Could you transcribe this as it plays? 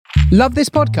Love this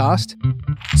podcast?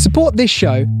 Support this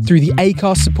show through the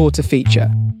Acast supporter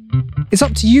feature. It's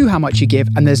up to you how much you give,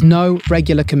 and there's no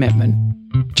regular commitment.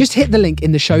 Just hit the link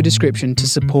in the show description to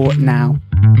support now.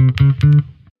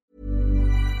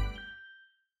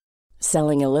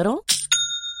 Selling a little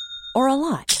or a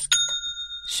lot?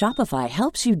 Shopify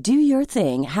helps you do your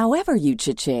thing however you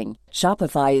cha-ching.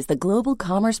 Shopify is the global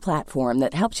commerce platform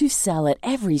that helps you sell at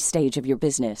every stage of your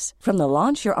business. From the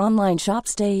launch your online shop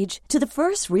stage to the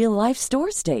first real-life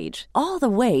store stage, all the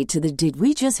way to the did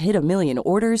we just hit a million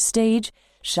orders stage.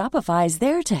 Shopify is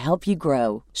there to help you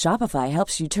grow. Shopify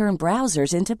helps you turn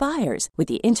browsers into buyers with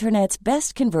the internet's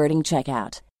best converting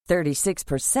checkout.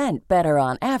 36% better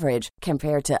on average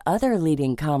compared to other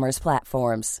leading commerce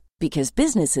platforms. Because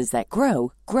businesses that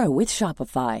grow, grow with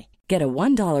Shopify. Get a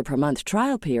 $1 per month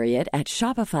trial period at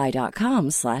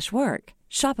shopify.com/work.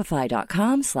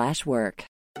 Shopify.com/work.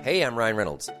 Hey, I'm Ryan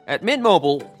Reynolds. At Mint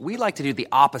Mobile, we like to do the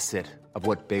opposite of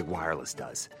what Big Wireless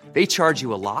does. They charge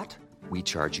you a lot, we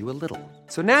charge you a little.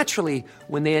 So naturally,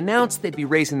 when they announced they'd be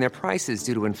raising their prices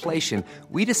due to inflation,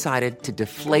 we decided to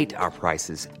deflate our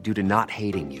prices due to not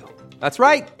hating you. That's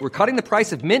right. We're cutting the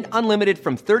price of Mint Unlimited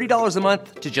from $30 a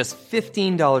month to just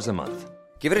 $15 a month.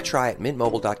 Give it a try at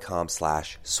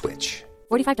mintmobile.com/switch.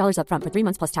 $45 up front for 3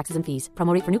 months plus taxes and fees.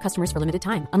 Promo rate for new customers for limited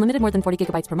time. Unlimited more than 40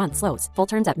 gigabytes per month. Slows full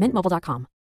terms at mintmobile.com.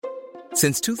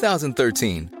 Since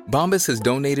 2013, Bombas has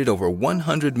donated over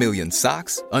 100 million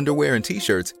socks, underwear, and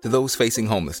T-shirts to those facing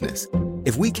homelessness.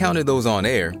 If we counted those on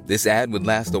air, this ad would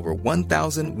last over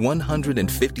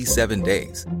 1,157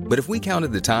 days. But if we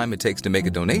counted the time it takes to make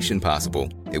a donation possible,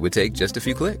 it would take just a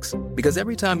few clicks. Because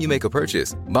every time you make a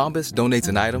purchase, Bombas donates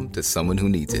an item to someone who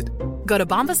needs it. Go to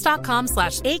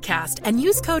bombas.com/ACAST and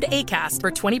use code ACAST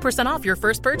for 20% off your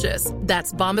first purchase.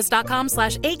 That's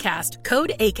bombas.com/ACAST,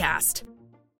 code ACAST.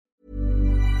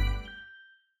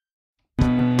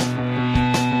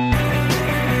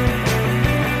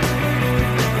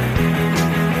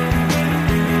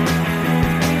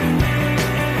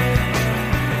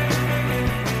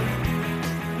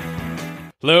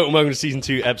 Hello and welcome to Season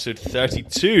 2, Episode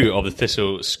 32 of the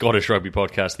Thistle Scottish Rugby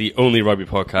Podcast, the only rugby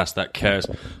podcast that cares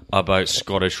about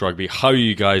Scottish rugby. How are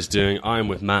you guys doing? I'm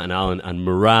with Matt and Alan, and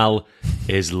morale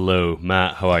is low.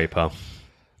 Matt, how are you, pal?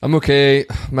 I'm okay.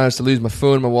 Managed to lose my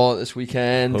phone and my wallet this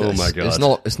weekend. Oh my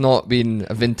God. It's not been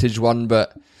a vintage one,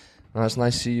 but it's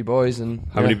nice to see you boys. And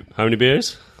How many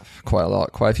beers? Quite a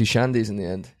lot. Quite a few shandies in the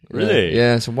end. Really?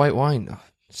 Yeah, some white wine. Oh,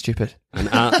 stupid. And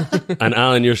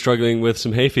Alan, you're struggling with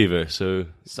some hay fever, so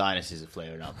sinuses are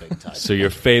flaring up big time. So your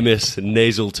famous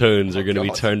nasal tones are going to be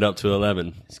turned up to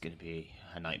 11. It's going to be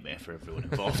a nightmare for everyone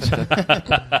involved.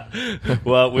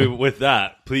 Well, with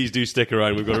that, please do stick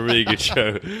around. We've got a really good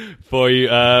show for you.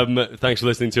 Thanks for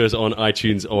listening to us on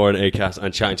iTunes or on Acast,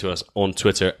 and chatting to us on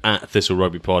Twitter at Thistle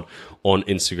Rugby Pod, on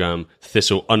Instagram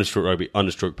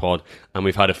Thistle_Rugby_pod, and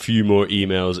we've had a few more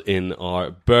emails in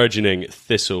our burgeoning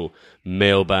Thistle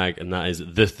mailbag, and that is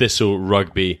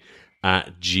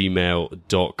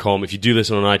thistle_rugby@gmail.com. If you do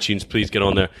listen on iTunes, please get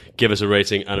on there, give us a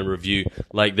rating and a review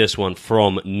like this one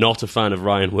from Not a Fan of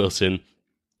Ryan Wilson,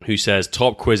 who says,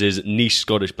 top quizzes, niche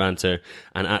Scottish banter,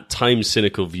 and at times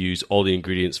cynical views, all the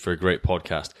ingredients for a great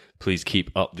podcast. Please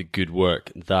keep up the good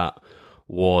work. That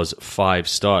was 5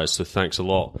 stars, so thanks a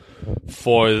lot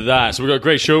for that. So we've got a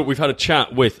great show. We've had a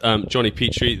chat with Johnny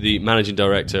Petrie, the managing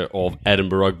director of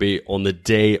Edinburgh Rugby, on the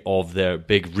day of their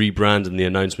big rebrand and the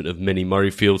announcement of Mini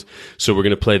Murrayfield. So we're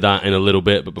going to play that in a little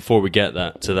bit, but before we get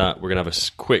to that, we're going to have a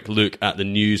quick look at the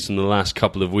news from the last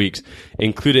couple of weeks,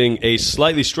 including a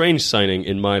slightly strange signing,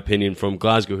 in my opinion, from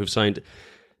Glasgow, who've signed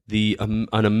an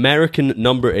American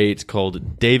number 8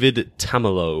 called David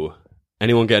Tamelow.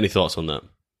 Anyone get any thoughts on that?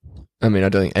 I mean, I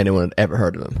don't think anyone had ever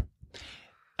heard of him.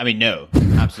 I mean, no,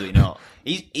 absolutely not.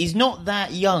 He's not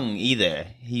that young either.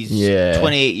 He's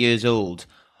 28 years old.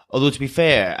 Although, to be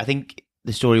fair, I think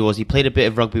the story was he played a bit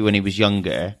of rugby when he was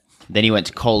younger. Then he went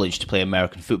to college to play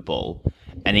American football.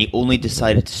 And he only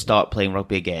decided to start playing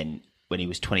rugby again when he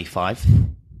was 25.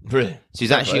 Really? So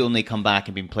he's actually only come back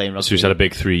and been playing rugby. So he's had a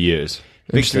big 3 years.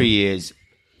 Big 3 years.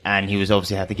 And he was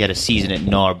obviously had to get a season at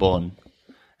Narbonne.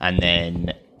 And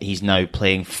then he's now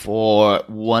playing for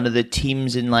one of the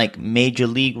teams in like Major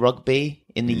League Rugby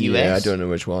in the US. Yeah, I don't know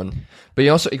which one. But he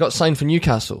got signed for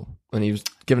Newcastle when he was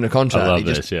given a contract. I love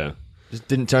this, just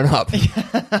didn't turn up.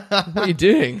 What are you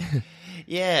doing?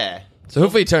 Yeah. So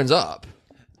hopefully he turns up.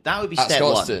 That would be at step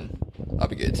Scotstoun. one.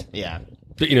 That'd be good. Yeah.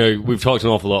 But, we've talked an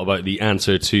awful lot about the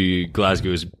answer to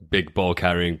Glasgow's big ball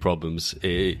carrying problems.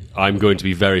 I'm going to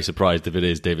be very surprised if it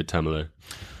is David Tamelow.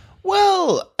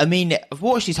 Well, I mean, I've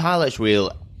watched his highlights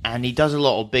reel, and he does a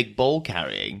lot of big ball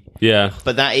carrying. Yeah.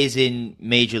 But that is in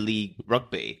Major League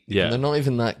Rugby. Yeah. And they're not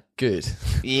even that good.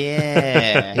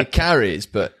 Yeah. It carries,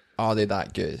 but are they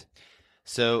that good?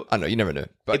 So I know, you never know.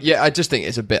 But yeah, I just think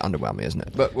it's a bit underwhelming, isn't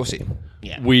it? But we'll see.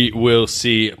 Yeah. We will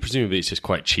see. Presumably it's just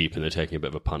quite cheap and they're taking a bit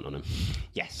of a punt on him.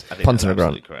 Yes, I think Punt that's on the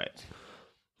ground. absolutely correct.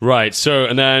 Right, so,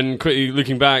 and then quickly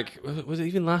looking back, was it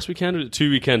even last weekend or was it 2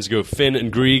 weekends ago? Finn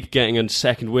and Grieg getting a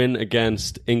second win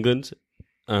against England.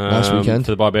 Last weekend.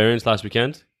 For the Barbarians last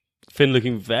weekend. Finn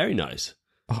looking very nice.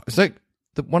 Oh, it's like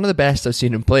one of the best I've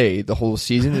seen him play the whole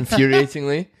season,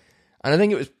 infuriatingly. And I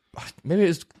think maybe it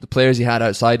was the players he had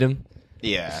outside him.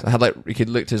 Yeah. I had he could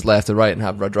look to his left or right and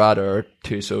have Radrada or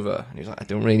Tuisova, and he was like, I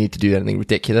don't really need to do anything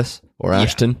ridiculous, or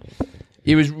Ashton.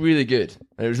 He was really good,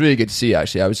 and it was really good to see.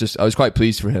 Actually, I was quite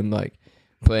pleased for him, like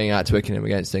playing at Twickenham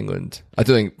against England. I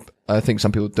think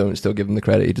some people don't still give him the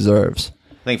credit he deserves.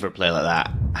 I think for a player like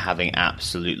that, having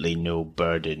absolutely no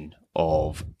burden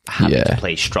of having to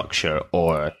play structure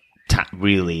or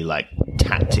really like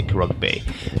tactic rugby,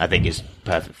 I think is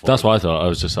perfect for That's him. what I thought. I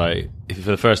was just like, if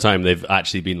for the first time they've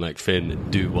actually been like, Finn,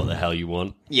 do what the hell you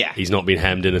want. Yeah. He's not been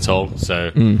hemmed in at all,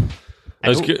 so that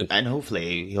was good. And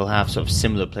hopefully he'll have sort of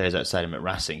similar players outside him at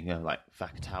Racing, like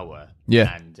Fakatawa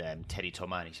and Teddy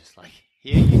Toman. He's just like,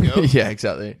 here you go. Yeah,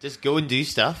 exactly. Just go and do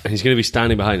stuff. And he's going to be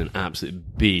standing behind an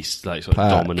absolute beast, like sort of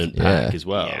dominant pack as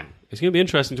well. Yeah. It's going to be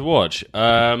interesting to watch.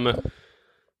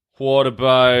 What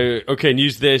about... Okay,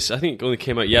 news this, I think only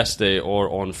came out yesterday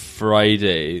or on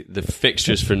Friday. The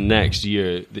fixtures for next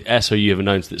year, the SRU have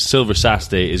announced that Silver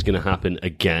Saturday is going to happen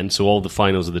again. So all the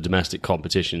finals of the domestic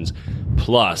competitions,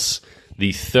 plus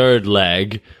the third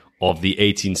leg of the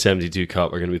 1872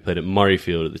 Cup are going to be played at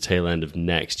Murrayfield at the tail end of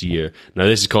next year. Now,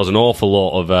 this has caused an awful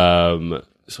lot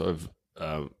of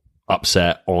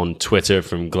upset on Twitter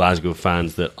from Glasgow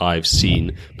fans that I've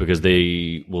seen, because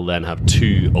they will then have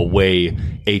 2 away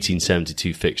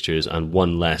 1872 fixtures and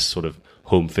 1 less sort of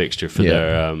home fixture for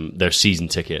their season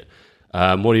ticket.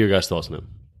 What are your guys' thoughts on it?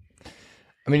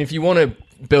 I mean, if you want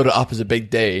to build it up as a big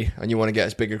day and you want to get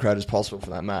as big a crowd as possible for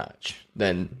that match,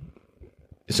 then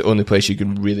it's the only place you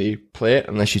can really play it,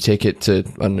 unless you take it to,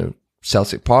 I don't know,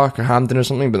 Celtic Park or Hampden or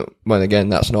something. But well, again,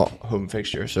 that's not home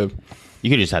fixture. So You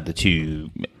could just have the 2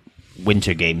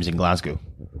 winter games in Glasgow.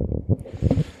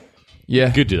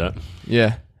 yeah, Could do that.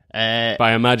 yeah. But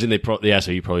I imagine the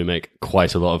SRU probably make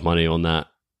quite a lot of money on that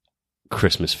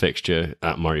Christmas fixture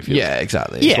at Murrayfield. Yeah,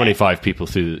 exactly. Yeah. 25,000 people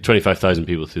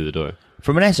through the door.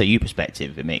 From an SRU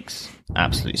perspective, it makes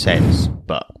absolute sense.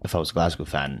 But if I was a Glasgow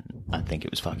fan, I'd think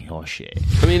it was fucking horseshit.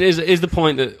 I mean, is the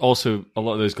point that also a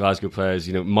lot of those Glasgow players,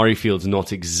 Murrayfield's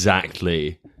not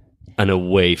exactly an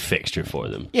away fixture for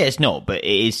them. Yeah, it's not, but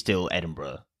it is still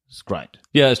Edinburgh's grind.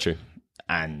 Yeah, that's true.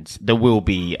 And there will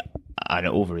be an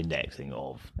over-indexing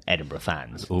of Edinburgh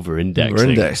fans. Over-indexing. We're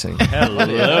indexing.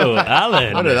 Hello,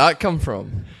 Alan. Where did that come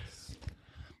from?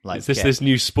 Like, Is this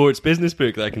new sports business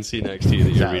book that I can see next to you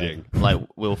that you're reading? Like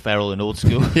Will Ferrell in Old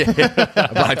School. I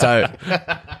blacked out.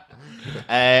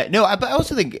 No, but I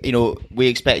also think, we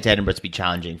expect Edinburgh to be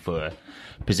challenging for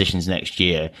positions next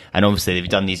year. And obviously they've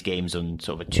done these games on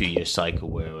sort of a 2-year cycle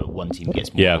where one team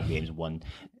gets more games,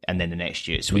 and then the next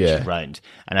year it switches around.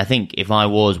 And I think if I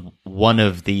was one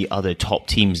of the other top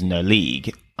teams in their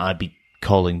league, I'd be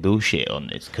calling bullshit on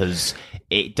this, because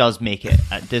it does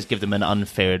give them an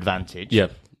unfair advantage. Yeah.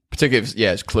 Particularly if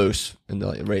it's close in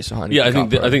the race behind. Yeah, I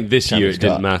think this year it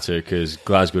didn't matter because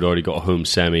Glasgow had already got a home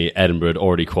semi. Edinburgh had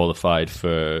already qualified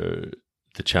for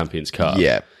the Champions Cup.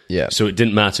 Yeah. So it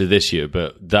didn't matter this year,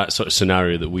 but that sort of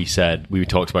scenario that we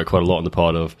talked about quite a lot in the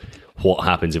pod of what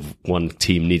happens if one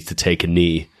team needs to take a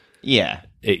knee. Yeah.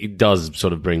 It does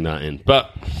sort of bring that in.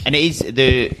 And it is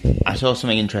I saw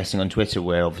something interesting on Twitter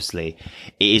where obviously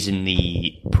it is in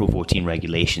the Pro 14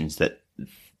 regulations that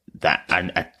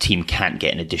a team can't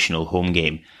get an additional home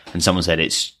game. And someone said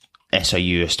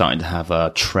SRU are starting to have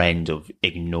a trend of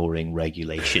ignoring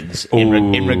regulations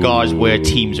in regards where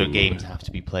teams or games have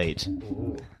to be played.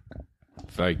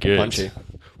 Very good. Punchy.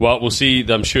 Well, we'll see.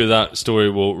 I'm sure that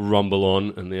story will rumble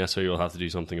on and the SRU will have to do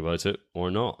something about it or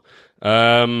not.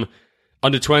 Under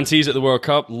 20s at the World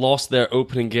Cup lost their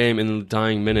opening game in the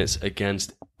dying minutes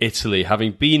against Italy,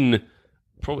 having been...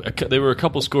 they were a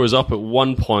couple scores up at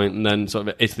one point, and then sort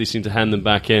of Italy seemed to hand them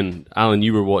back in. Alan,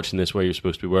 you were watching this where you're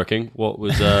supposed to be working. What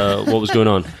was going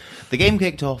on? The game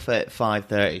kicked off at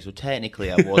 5:30, so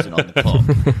technically I wasn't on the clock.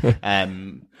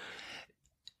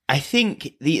 I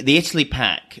think the Italy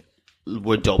pack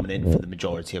were dominant for the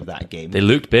majority of that game. They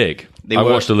looked big. I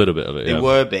watched a little bit of it. They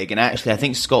were big, and actually I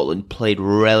think Scotland played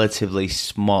relatively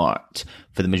smart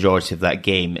for the majority of that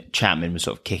game. Chapman was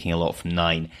sort of kicking a lot from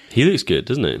 9. He looks good,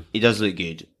 doesn't he? He does look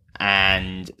good.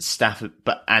 and Stafford,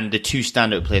 and the two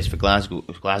standout players for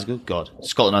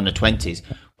Scotland under 20s,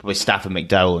 with Stafford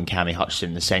McDowell and Cammy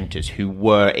Hutchinson, the centres, who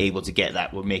were able to get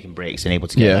that, were making breaks and able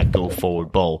to get that go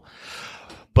forward ball.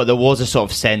 But there was a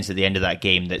sort of sense at the end of that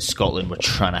game that Scotland were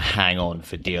trying to hang on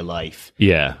for dear life.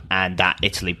 Yeah. And that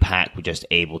Italy pack were just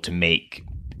able to make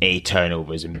A,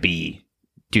 turnovers, and B,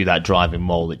 do that driving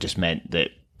maul that just meant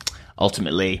that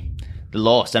ultimately they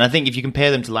lost. And I think if you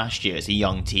compare them to last year, it's a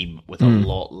young team with a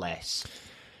lot less.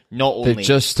 Not only they've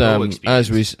just as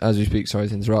we speak, sorry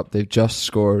to interrupt, they've just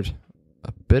scored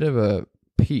a bit of a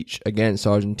peach against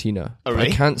Argentina. Oh, really?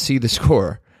 I can't see the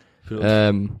score. Put it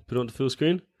on the full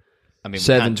screen. I mean,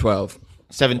 7-12.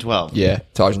 7-12. Yeah,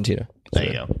 to Argentina. There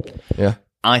you go. Yeah.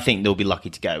 I think they'll be lucky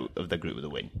to get out of the group with a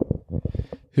win.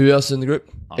 Who else is in the group?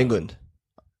 England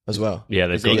as well. Yeah,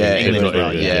 they've got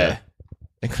England. Yeah.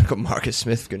 England got Marcus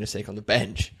Smith, for goodness sake, on the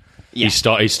bench. Yeah.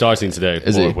 He's starting today,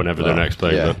 or whenever they're next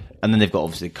playing. Yeah. And then they've got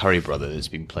obviously the Curry brother that's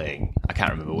been playing. I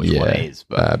can't remember which one it is,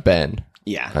 but Ben.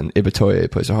 Yeah. And Ibitoye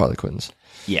plays the Harlequins.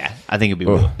 Yeah, I think it's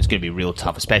going to be real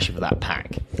tough, especially for that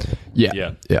pack.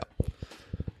 Yeah.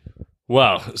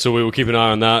 Wow, so we will keep an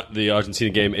eye on that. The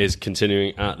Argentina game is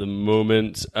continuing at the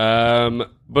moment. But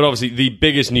obviously, the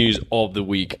biggest news of the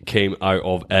week came out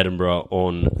of Edinburgh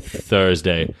on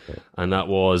Thursday, and that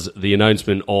was the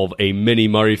announcement of a mini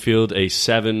Murrayfield, a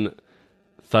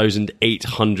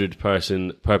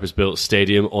 7,800-person purpose-built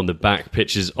stadium on the back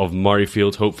pitches of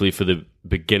Murrayfield, hopefully for the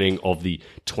beginning of the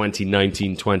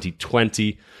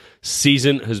 2019-2020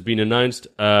 season, has been announced.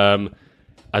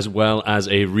 As well as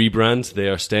a rebrand. They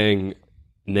are staying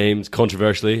named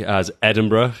controversially as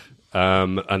Edinburgh,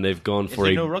 and they've gone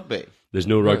for no rugby? There's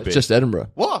no rugby. It's just Edinburgh.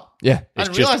 What? Yeah. I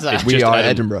didn't realise that. We are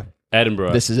Edinburgh.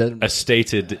 Edinburgh. This is Edinburgh. A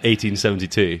stated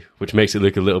 1872, which makes it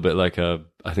look a little bit like a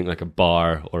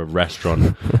bar or a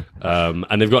restaurant.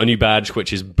 And they've got a new badge,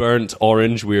 which is burnt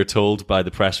orange, we are told by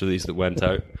the press release that went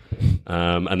out.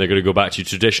 And they're going to go back to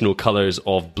traditional colours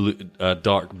of blue,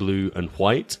 dark blue and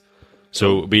white.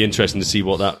 So it'll be interesting to see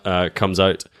what that comes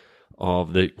out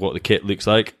of what the kit looks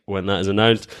like when that is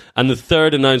announced. And the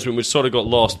third announcement, which sort of got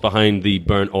lost behind the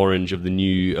burnt orange of the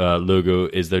new logo,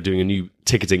 is they're doing a new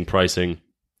ticketing pricing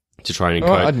to try and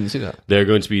encourage. I didn't see that. They're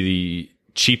going to be the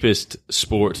cheapest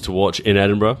sport to watch in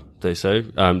Edinburgh, they say.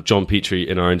 John Petrie,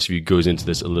 in our interview, goes into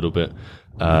this a little bit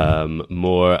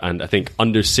more. And I think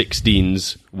under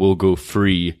 16s will go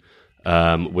free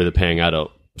with a paying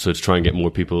adult. So to try and get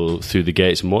more people through the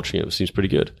gates and watching it seems pretty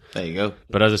good. There you go.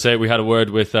 But as I say, we had a word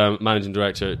with Managing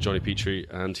Director Johnny Petrie,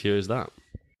 and here's that.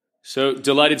 So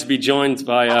delighted to be joined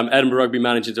by Edinburgh Rugby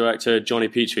Managing Director Johnny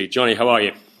Petrie. Johnny, how are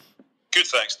you? Good,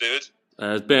 thanks, David.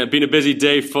 It's been a busy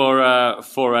day for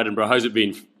Edinburgh. How's it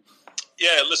been?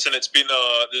 Yeah, listen, it's been a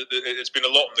lot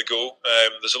on the go.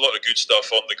 There's a lot of good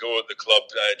stuff on the go at the club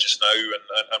just now,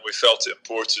 and we felt it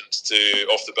important to,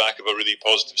 off the back of a really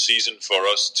positive season for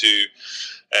us, to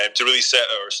really set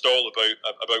our stall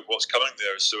about what's coming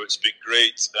there. So it's been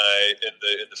great in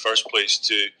the first place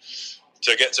to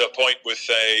get to a point with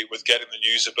getting the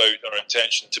news about our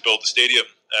intention to build the stadium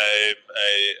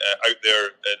out there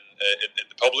in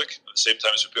the public. At the same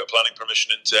time as we put a planning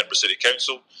permission into Edinburgh City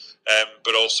Council,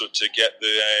 but also to get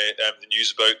the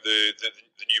news about the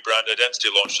new brand identity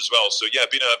launched as well. So yeah,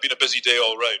 been a busy day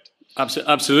all round.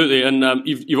 Absolutely, and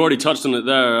you've already touched on it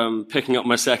there. Picking up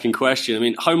my second question, I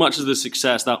mean, how much of the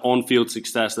success, that on-field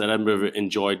success that Edinburgh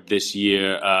enjoyed this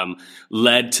year,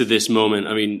 led to this moment?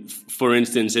 I mean, for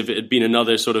instance, if it had been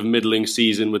another sort of middling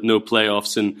season with no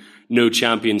playoffs and no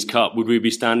Champions Cup, would we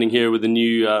be standing here with a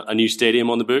new stadium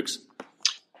on the books?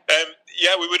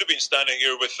 Yeah, we would have been standing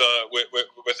here with a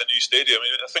new stadium. I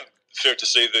mean, I think fair to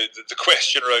say the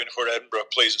question around where Edinburgh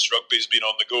plays its rugby has been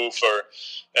on the go for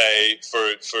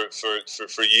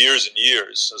years and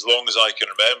years, as long as I can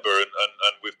remember, and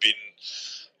we've been,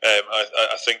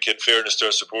 I think, in fairness to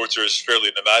our supporters,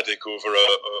 fairly nomadic over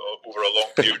a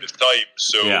long period of time.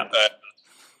 So. Yeah.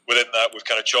 Within that, we've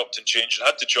kind of chopped and changed and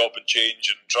had to chop and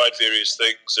change and tried various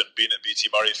things, and been at BT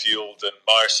Murrayfield and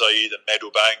Mireside and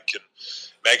Meadowbank and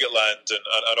Megatland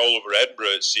and all over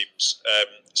Edinburgh, it seems.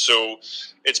 So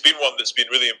it's been one that's been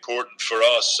really important for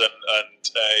us, and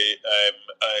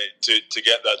to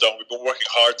get that done. We've been working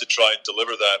hard to try and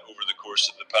deliver that over the course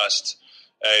of the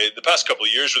past couple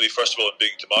of years, really. First of all, in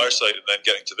being to Mireside and then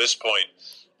getting to this point.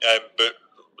 But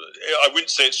I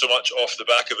wouldn't say it's so much off the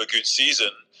back of a good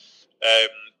season.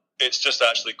 it's just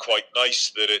actually quite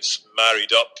nice that it's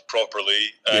married up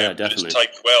properly. Yeah, that definitely. it's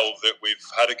timed well, that we've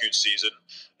had a good season,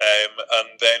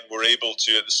 and then we're able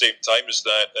to, at the same time as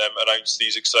that, announce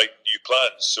these exciting new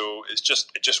plans. So it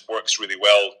just works really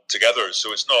well together.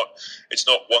 So it's not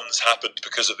one's happened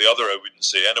because of the other, I wouldn't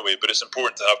say anyway. But it's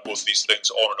important to have both these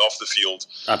things on and off the field,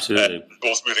 absolutely,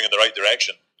 both moving in the right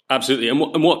direction. Absolutely. And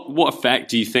what effect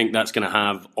do you think that's going to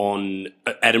have on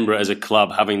Edinburgh as a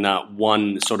club, having that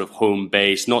one sort of home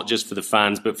base, not just for the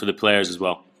fans, but for the players as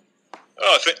well?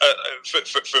 I think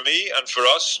for me and for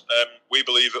us, we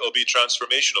believe it'll be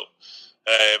transformational.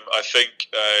 I think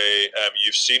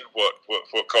you've seen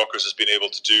what Cockers has been able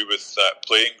to do with that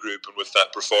playing group and with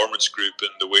that performance group, and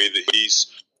the way that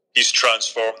he's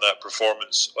transformed that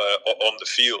performance on the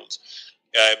field.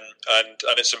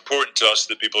 And it's important to us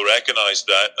that people recognise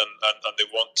that and they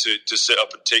want to sit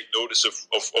up and take notice of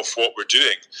what we're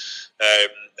doing.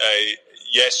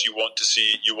 Yes, you want to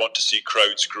see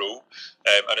crowds grow,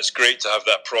 and it's great to have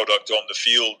that product on the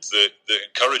field that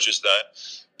encourages that.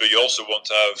 But you also want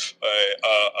to have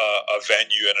a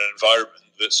venue and an environment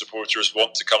that supporters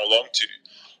want to come along to,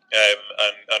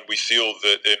 and we feel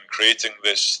that in creating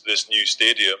this new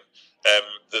stadium,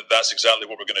 that's exactly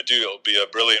what we're going to do. It'll be a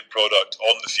brilliant product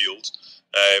on the field,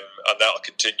 and that'll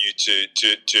continue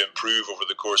to improve over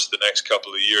the course of the next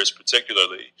couple of years,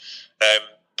 particularly.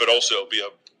 But also, it'll be a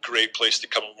great place to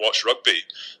come and watch rugby,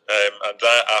 and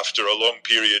that after a long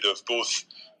period of both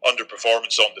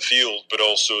underperformance on the field, but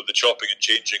also the chopping and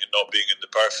changing and not being in the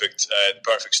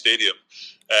perfect stadium.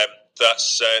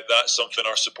 That's something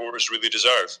our supporters really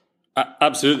deserve.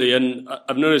 Absolutely, and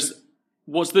I've noticed.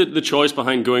 What's the choice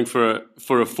behind going for a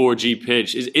 4G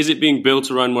pitch? Is it being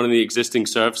built around one of the existing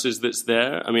surfaces that's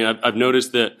there? I mean, I've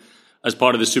noticed that as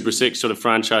part of the Super 6 sort of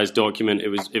franchise document,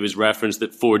 it was referenced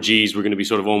that 4Gs were going to be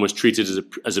sort of almost treated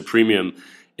as a premium.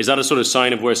 Is that a sort of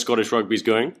sign of where Scottish rugby is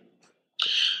going?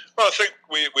 Well, I think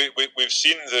we've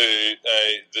seen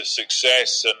the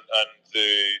success and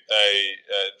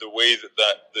the way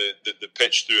that the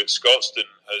pitch through at Scotstoun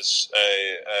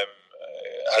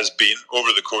has been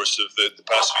over the course of the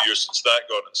past few years since that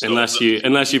got installed.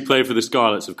 Unless you play for the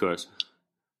Scarlets, of course.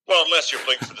 Well, unless you're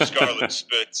playing for the Scarlets,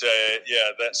 but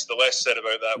that's the less said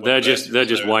about that. They're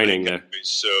just whining there.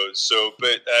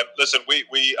 But listen,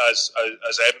 we as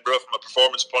Edinburgh, from a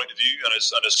performance point of view, and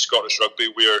as Scottish rugby,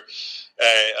 we're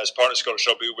as part of Scottish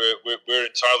rugby, we're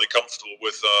entirely comfortable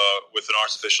with an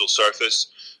artificial surface.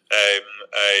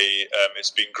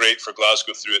 It's been great for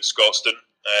Glasgow through at Scotstoun.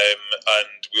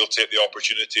 And we'll take the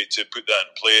opportunity to put that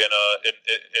in play in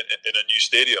a new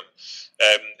stadium.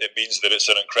 It means that it's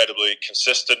an incredibly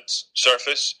consistent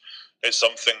surface. It's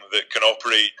something that can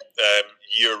operate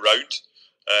year round,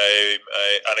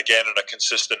 and again in a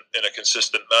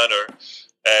consistent manner.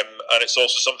 And it's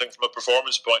also something from a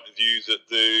performance point of view that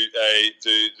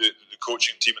the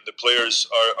coaching team and the players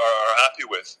are happy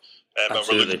with. And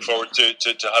we're looking forward to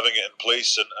having it in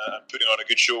place and putting on a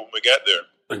good show when we get there.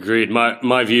 Agreed.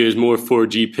 My view is more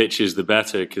 4G pitches the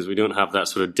better, because we don't have that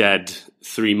sort of dead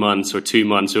 3 months or 2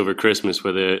 months over Christmas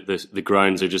where the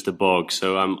grounds are just a bog.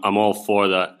 So I'm all for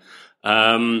that.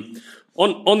 On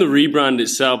the rebrand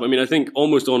itself, I mean, I think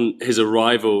almost on his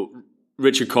arrival,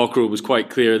 Richard Cockerell was quite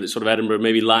clear that sort of Edinburgh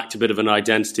maybe lacked a bit of an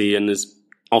identity and has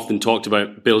often talked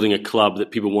about building a club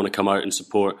that people want to come out and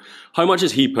support. How much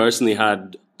has he personally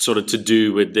had sort of to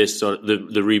do with this sort of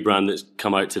the rebrand that's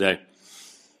come out today?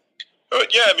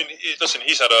 Yeah, I mean, listen,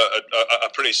 he's had a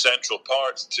pretty central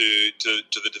part to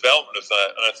the development of that,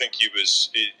 and I think he was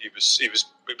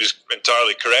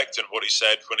entirely correct in what he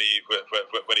said when he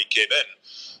came in.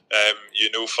 You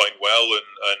know fine well,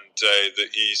 and that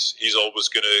he's always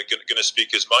going to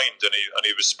speak his mind, and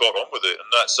he was spot on with it,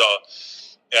 and that's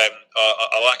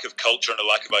a lack of culture and a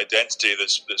lack of identity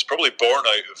that's probably born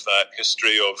out of that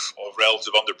history of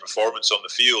relative underperformance on the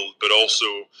field, but also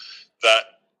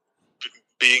that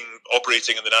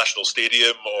operating in the National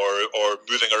Stadium or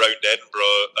moving around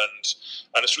Edinburgh,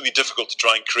 and it's really difficult to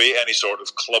try and create any sort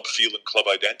of club feel and club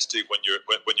identity when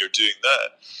you're doing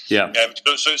that. Yeah.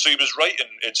 So he was right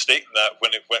in stating that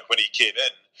when he came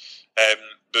in.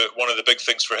 But one of the big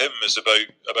things for him is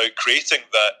about creating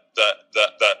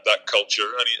that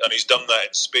culture, and he's done that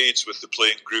in spades with the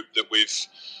playing group that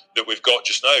we've got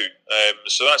just now.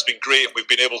 So that's been great, and we've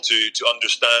been able to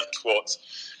understand what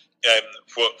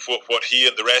he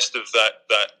and the rest of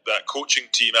that coaching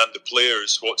team and the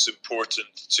players, what's important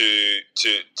to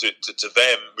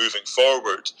them moving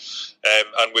forward,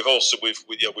 and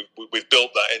we've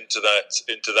built that into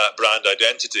that brand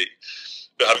identity.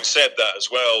 But having said that as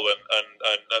well,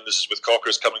 and this is with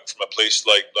Cockers coming from a place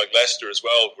like Leicester as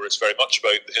well, where it's very much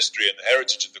about the history and the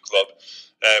heritage of the club,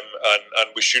 And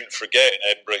we shouldn't forget in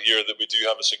Edinburgh here that we do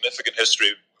have a significant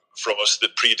history from us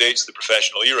that predates the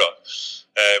professional era,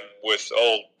 with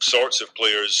all sorts of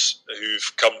players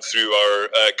who've come through our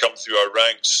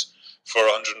ranks for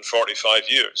 145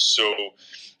 years. So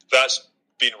that's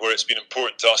been where it's been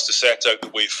important to us to set out the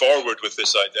way forward with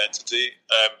this identity,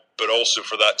 but also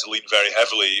for that to lean very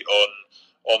heavily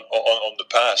on the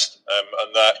past,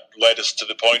 and that led us to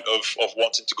the point of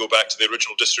wanting to go back to the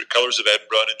original district colours of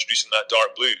Edinburgh and introducing that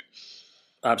dark blue.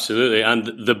 Absolutely,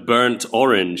 and the burnt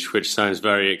orange, which sounds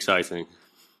very exciting.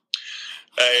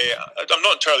 I'm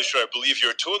not entirely sure I believe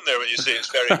your tone there when you say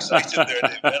it's very exciting there,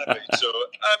 Dave. Anyway, so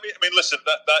I mean, listen,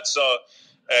 that's the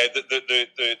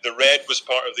red was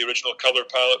part of the original colour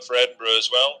palette for Edinburgh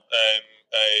as well.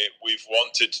 We've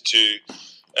wanted to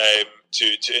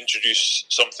introduce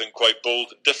something quite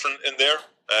bold and different in there.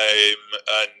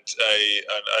 And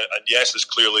yes, there's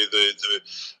clearly the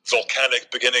volcanic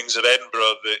beginnings of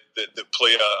Edinburgh that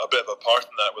play a bit of a part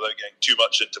in that, without getting too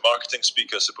much into marketing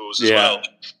speak, I suppose, as well.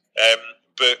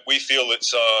 But we feel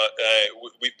it's a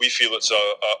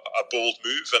bold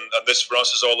move, and this for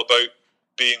us is all about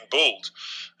being bold.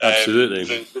 Absolutely.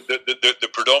 The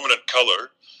predominant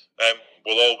colour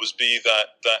will always be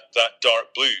that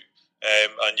dark blue.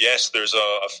 And yes, there's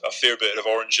a fair bit of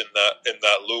orange in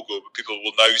that logo, but people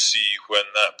will now see when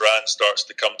that brand starts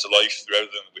to come to life through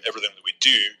everything that we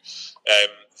do,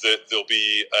 that there'll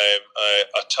be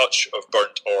a touch of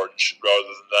burnt orange rather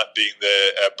than that being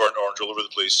the burnt orange all over the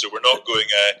place. So we're not going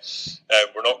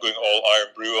all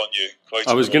Iron Brew on you.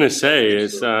 I was going to say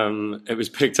it was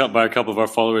picked up by a couple of our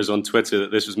followers on Twitter that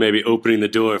this was maybe opening the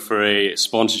door for a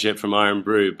sponsorship from Iron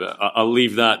Brew, but I'll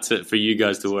leave that for you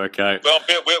guys to work out. Well,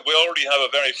 we already have a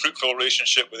very fruitful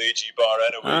relationship with AG Bar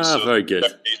anyway. So very good.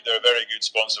 They're a very good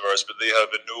sponsor of ours, but they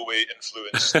have in no way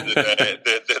influenced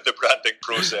the branding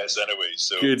process anyway.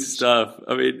 So. Good stuff.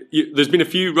 I mean, there's been a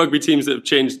few rugby teams that have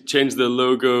changed their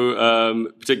logo,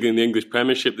 particularly in the English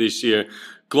Premiership this year.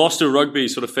 Gloucester Rugby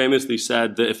sort of famously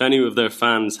said that if any of their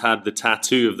fans had the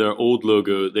tattoo of their old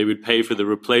logo, they would pay for the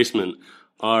replacement.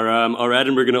 Are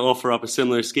Edinburgh going to offer up a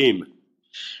similar scheme?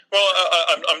 Well,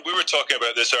 we were talking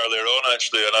about this earlier on,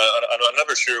 actually, and I'm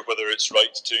never sure whether it's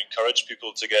right to encourage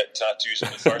people to get tattoos in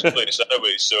the first place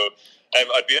anyway. So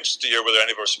I'd be interested to hear whether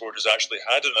any of our supporters actually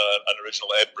had an original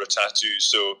Edinburgh tattoo.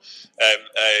 So,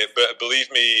 but believe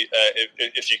me,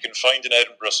 if you can find an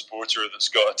Edinburgh supporter that's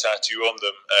got a tattoo on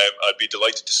them, I'd be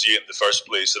delighted to see it in the first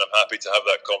place, and I'm happy to have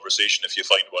that conversation if you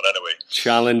find one anyway.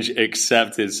 Challenge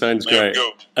accepted. Sounds great.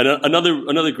 And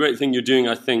another great thing you're doing,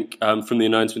 I think, from the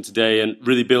announcement today, and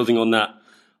really building on that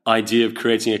idea of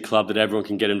creating a club that everyone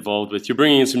can get involved with. You're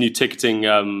bringing in some new ticketing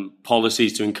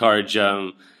policies to encourage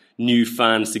new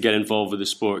fans to get involved with the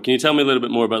sport. Can you tell me a little bit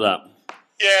more about that?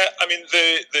 Yeah, I mean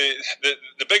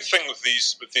the big thing with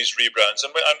these rebrands,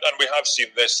 and we have seen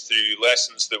this through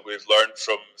lessons that we've learned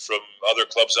from other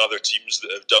clubs and other teams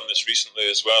that have done this recently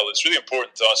as well. It's really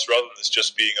important to us, rather than this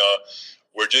just being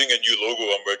we're doing a new logo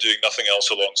and we're doing nothing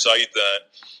else alongside that.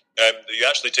 You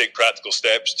actually take practical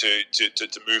steps to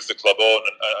move the club on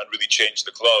and really change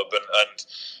the club,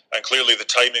 and clearly the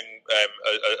timing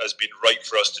has been right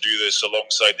for us to do this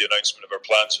alongside the announcement of our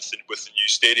plans with the new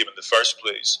stadium in the first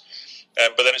place.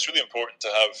 But then it's really important to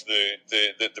have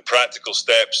the practical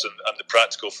steps and the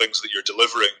practical things that you're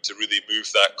delivering to really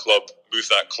move that club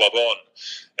on.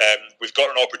 We've got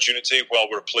an opportunity while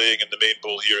we're playing in the main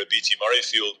bowl here at BT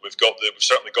Murrayfield. We've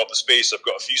certainly got the space. I've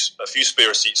got a few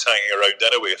spare seats hanging around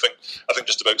anyway. I think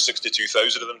just about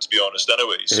 62,000 of them, to be honest.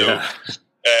 Anyway, so. Yeah.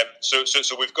 So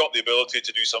we've got the ability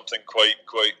to do something quite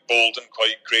bold and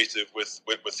quite creative with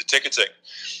the ticketing,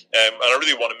 and I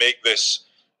really want to make this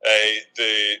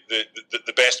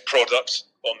the best product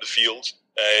on the field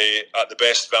at the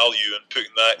best value, and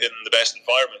putting that in the best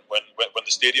environment when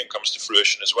the stadium comes to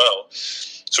fruition as well.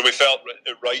 So we felt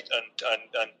it right and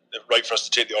right for us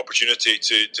to take the opportunity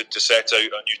to set out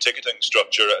a new ticketing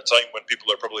structure at a time when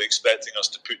people are probably expecting us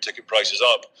to put ticket prices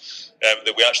up,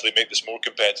 that we actually make this more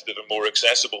competitive and more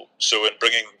accessible. So in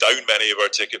bringing down many of our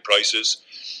ticket prices,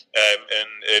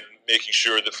 in making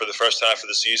sure that for the first half of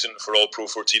the season, for all Pro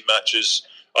 14 matches,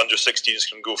 under 16s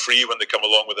can go free when they come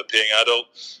along with a paying adult,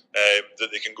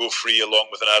 that they can go free along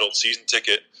with an adult season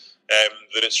ticket.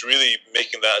 That it's really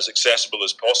making that as accessible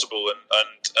as possible, and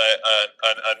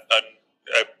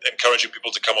encouraging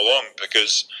people to come along,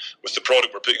 because with the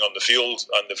product we're putting on the field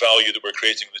and the value that we're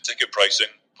creating in the ticket pricing,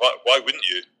 why wouldn't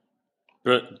you?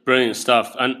 Brilliant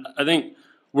stuff. And I think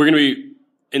we're going to be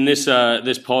in this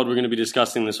pod. We're going to be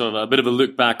discussing a bit of a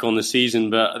look back on the season.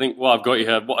 But I think while I've got you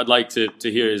here, what I'd like to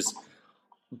hear is,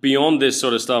 beyond this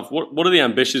sort of stuff, what are the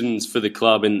ambitions for the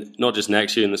club in not just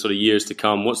next year, in the sort of years to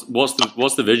come? What's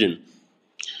the vision?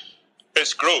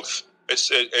 It's growth.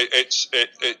 It's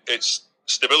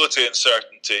stability and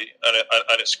certainty,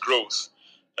 and it's growth.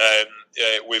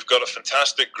 We've got a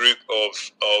fantastic group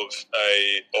of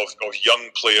young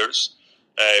players,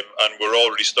 and we're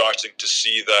already starting to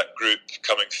see that group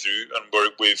coming through. And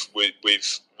we've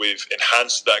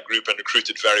enhanced that group and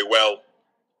recruited very well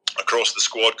across the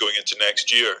squad going into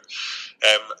next year.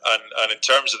 And in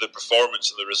terms of the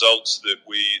performance and the results that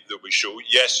we show,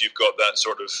 yes, you've got that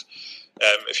sort of.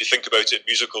 If you think about it in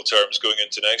musical terms, going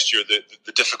into next year, the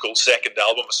difficult second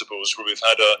album, I suppose, where we've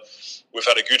had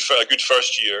a good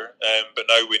first year, but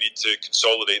now we need to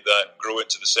consolidate that and grow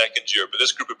into the second year. But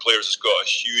this group of players has got a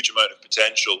huge amount of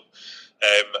potential,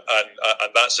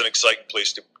 and that's an exciting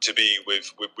place to be.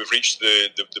 We've reached the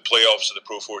playoffs of the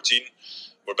Pro 14.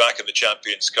 We're back in the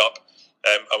Champions Cup,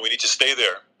 and we need to stay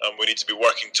there. And we need to be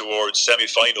working towards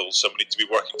semi-finals, and we need to be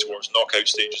working towards knockout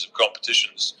stages of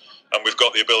competitions. And we've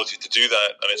got the ability to do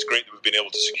that, and it's great that we've been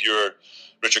able to secure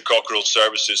Richard Cockerell's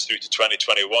services through to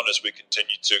 2021 as we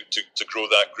continue to grow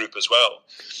that group as well.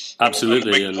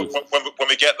 Absolutely. When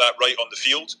we get that right on the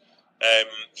field,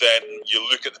 then you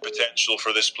look at the potential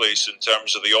for this place in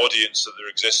terms of the audience that there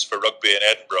exists for rugby in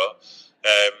Edinburgh.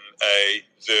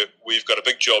 We've got a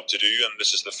big job to do, and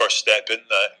this is the first step in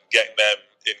that, getting them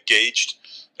engaged,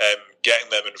 getting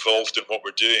them involved in what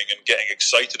we're doing, and getting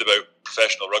excited about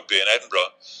professional rugby in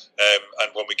Edinburgh.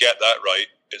 And when we get that right,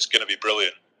 it's going to be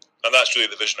brilliant. And that's really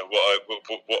the vision of what I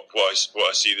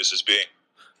see this as being.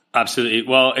 Absolutely.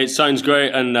 Well, it sounds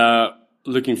great, and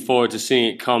looking forward to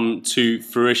seeing it come to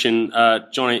fruition.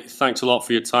 Johnny, thanks a lot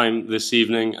for your time this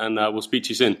evening, and we'll speak to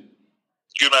you soon.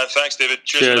 Good man. Thanks, David.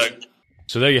 Cheers.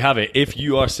 So there you have it. If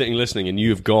you are sitting listening and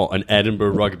you've got an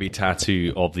Edinburgh Rugby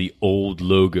tattoo of the old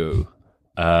logo,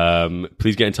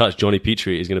 please get in touch. Johnny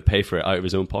Petrie is going to pay for it out of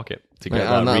his own pocket to get that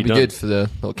redone. That'd be good for the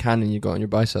little cannon you got on your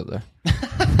bicep there.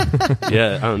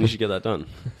 Yeah, Aaron, you should get that done.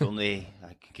 If only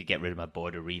I could get rid of my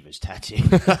Border Reivers tattoo.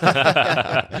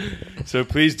 So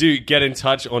please do get in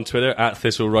touch on Twitter at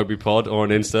Thistle Rugby Pod, or on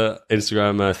Instagram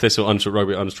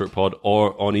Thistle_Rugby_pod,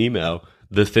 or on email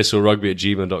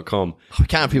thethistlerugby@gmail.com. We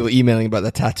can't have people emailing about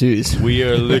their tattoos. We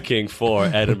are looking for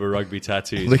Edinburgh Rugby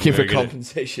tattoos. Looking for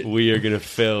compensation. We are going to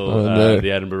fill the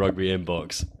Edinburgh Rugby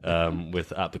inbox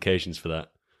with applications for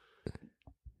that.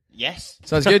 Yes.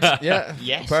 Sounds good. Yeah.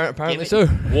 Yes. Apparently so.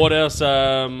 What else?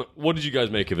 What did you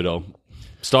guys make of it all?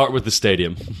 Start with the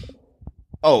stadium.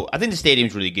 Oh, I think the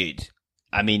stadium's really good.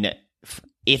 I mean,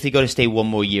 if they got to stay one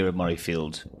more year at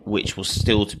Murrayfield, which will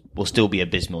still be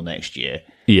abysmal next year,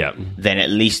 then at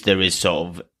least there is sort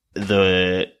of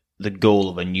the goal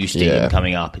of a new stadium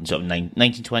coming up in sort of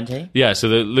 1920. Yeah, so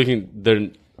they're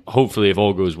hopefully, if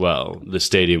all goes well, the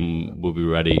stadium will be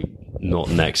ready not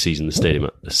next season,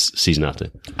 the season after.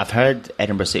 I've heard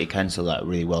Edinburgh City Council are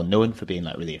really well known for being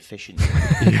really efficient.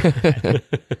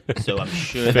 So I'm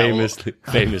sure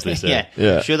famously so. Yeah.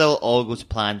 I'm sure they'll all go to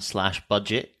plan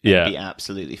 /budget and be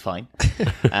absolutely fine.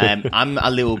 I'm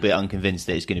a little bit unconvinced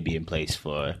that it's going to be in place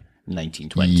for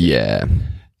 1920. Yeah.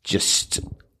 Just,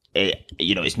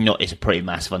 it's a pretty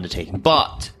massive undertaking,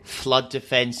 but flood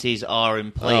defences are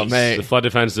in place. Oh, mate. The flood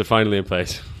defences are finally in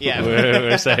place. Yeah.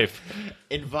 We're safe.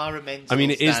 Environmental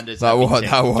standards. That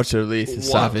water release is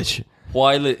savage.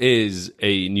 While it is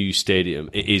a new stadium,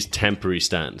 it is temporary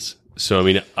stands. So, I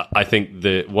mean, I think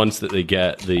that once that they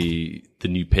get the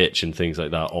new pitch and things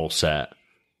like that all set.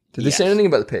 Did they say anything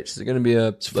about the pitch? Is it going to be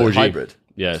a 4G hybrid?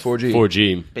 Yeah, it's 4G.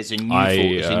 4G. But it's a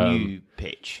new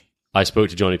pitch. I spoke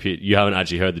to Johnny Petrie. You haven't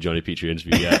actually heard the Johnny Petrie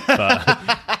interview yet,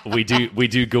 but we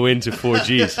do go into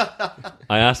 4Gs.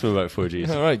 I asked him about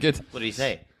 4Gs. All right, good. What did he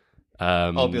say?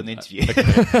 I'll be on the interview.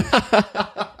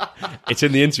 It's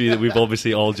in the interview that we've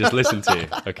obviously all just listened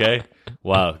to. Okay,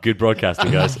 wow, good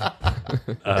broadcasting, guys.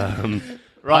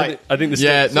 Right, I think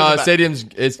the stadium's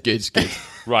it's good. It's good.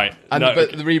 Right,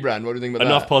 but the rebrand. What do you think about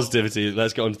that? Enough positivity.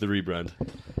 Let's get on to the rebrand.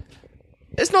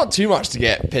 It's not too much to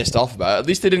get pissed off about. At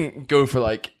least they didn't go for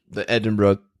like the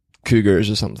Edinburgh Cougars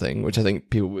or something, which I think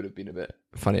people would have been a bit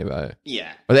funny about.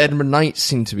 Yeah. But the Edinburgh Knights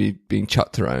seem to be being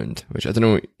chucked around, which I don't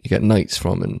know what you get Knights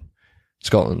from in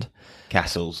Scotland.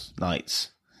 Castles, Knights.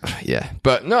 Yeah.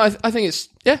 But no, I think it's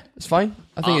fine.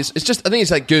 I think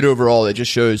it's like good overall. It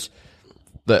just shows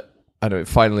that, I don't know,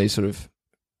 finally sort of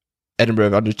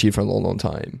Edinburgh have underachieved for a long, long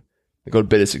time. They've got a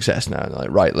bit of success now, and they're like,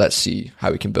 right, let's see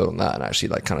how we can build on that and actually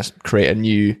like kind of create a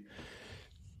new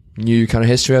kind of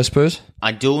history, I suppose.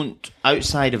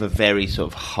 Outside of a very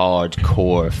sort of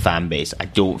hardcore fan base, I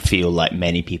don't feel like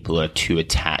many people are too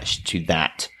attached to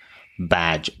that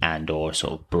badge and or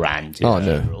sort of brand in Oh, no.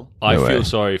 general. I No feel way.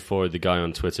 sorry for the guy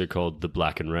on Twitter called the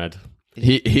Black and Red.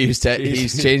 He's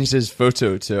changed his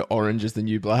photo to orange is the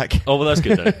new black. Oh well, that's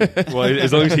good then. Well,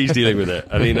 as long as he's dealing with it.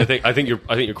 I mean, I think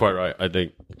you're quite right. I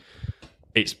think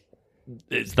it's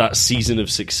that season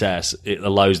of success. It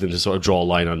allows them to sort of draw a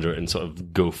line under it and sort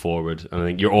of go forward. And I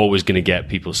think you're always going to get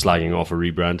people slagging off a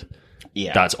rebrand.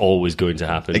 Yeah. That's always going to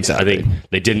happen. Exactly. I think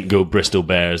they didn't go Bristol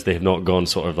Bears. They have not gone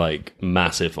sort of like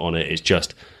massive on it. It's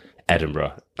just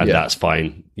Edinburgh, and Yeah. that's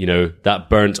fine. You know, that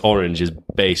burnt orange is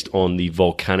based on the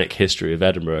volcanic history of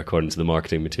Edinburgh, according to the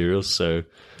marketing materials. So,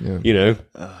 you know,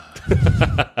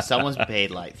 Someone's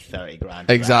paid like 30 grand.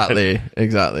 Exactly.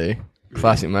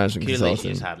 Classic management Clearly, consultant.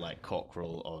 he's had like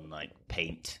cockerel on like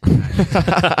paint. He's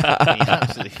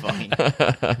absolutely fine.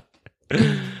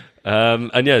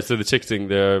 and yeah, so the ticketing,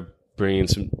 they're bringing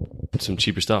some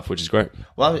cheaper stuff, which is great.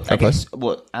 Well, I guess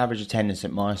what average attendance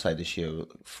at Marside this year?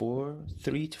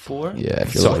 3 to 4. Yeah,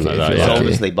 if you're Something lucky. like that, if yeah. you're So lucky.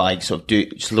 obviously, by sort of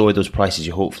just lower those prices,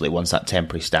 you hopefully once that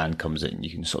temporary stand comes in, you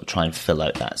can sort of try and fill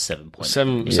out that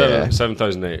 7,800.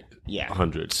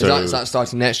 7,800. So Is that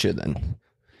starting next year then?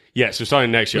 yeah, so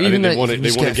starting next year, I Even think that they want you to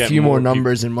just get a few more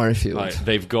numbers in Murrayfield. Like,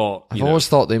 they've got. I've always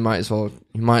thought you might as well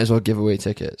give away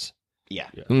tickets. Yeah.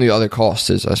 The only other cost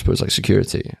is, I suppose, like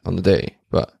security on the day.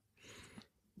 But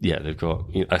yeah, they've got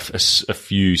a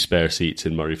few spare seats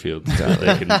in Murrayfield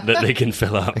that they can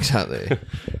fill up. exactly.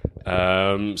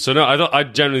 So no, I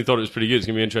generally thought it was pretty good. It's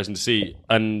going to be interesting to see,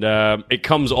 and it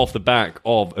comes off the back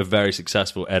of a very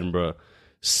successful Edinburgh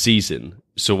season.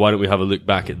 So why don't we have a look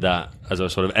back at that as our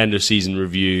sort of end of season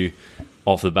review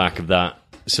off the back of that?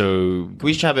 So Can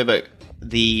we chat a bit about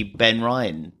the Ben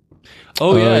Ryan?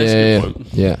 that's a good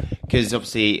point. Yeah. Because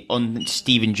obviously on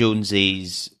Stephen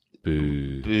Jones's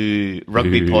Boo.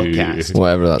 rugby Boo. podcast,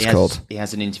 Whatever that's called. he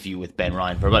has an interview with Ben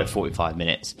Ryan for about 45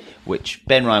 minutes, which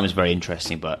Ben Ryan was very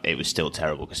interesting, but it was still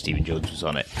terrible because Stephen Jones was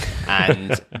on it.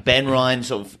 And Ben Ryan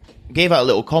sort of gave out a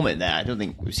little comment there. I don't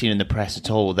think we've seen in the press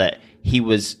at all that he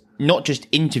was not just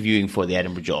interviewing for the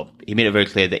Edinburgh job. He made it very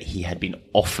clear that he had been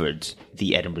offered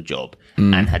the Edinburgh job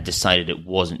and had decided it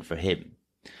wasn't for him.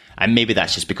 And maybe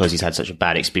that's just because he's had such a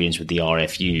bad experience with the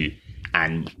RFU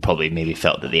and probably maybe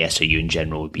felt that the SOU in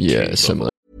general would be too Similar.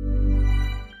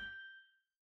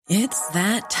 It's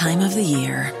that time of the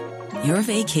year. Your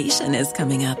vacation is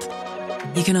coming up.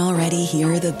 You can already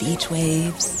hear the beach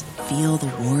waves, feel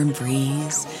the warm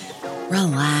breeze,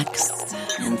 relax,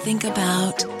 and think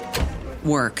about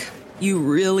work. You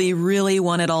really, really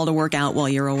want it all to work out while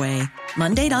you're away.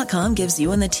 Monday.com gives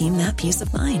you and the team that peace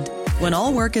of mind. When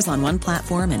all work is on one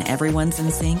platform and everyone's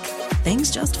in sync, things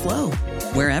just flow.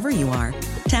 Wherever you are,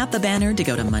 tap the banner to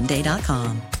go to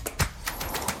Monday.com.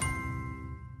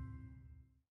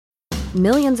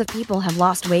 Millions of people have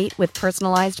lost weight with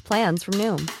personalized plans from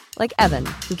Noom. Like Evan,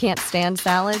 who can't stand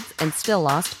salads and still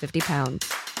lost 50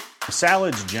 pounds.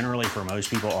 Salads generally for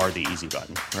most people are the easy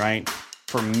button, right?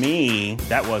 For me,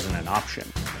 that wasn't an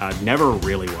option. I never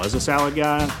really was a salad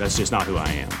guy. That's just not who I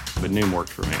am. But Noom worked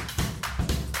for me.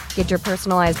 Get your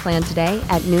personalized plan today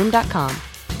at Noom.com.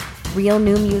 Real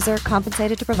Noom user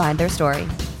compensated to provide their story.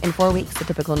 In 4 weeks, the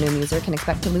typical Noom user can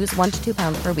expect to lose 1 to 2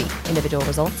 pounds per week. Individual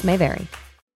results may vary.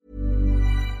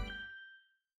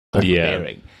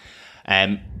 Yeah.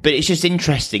 But it's just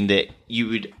interesting that you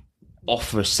would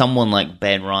offer someone like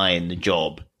Ben Ryan the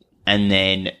job, and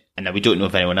now we don't know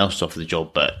if anyone else offered the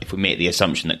job, but if we make the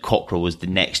assumption that Cockrell was the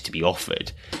next to be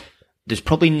offered, there's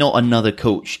probably not another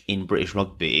coach in British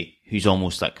rugby who's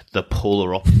almost like the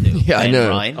polar opposite of Ben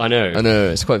Ryan. I know.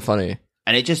 It's quite funny.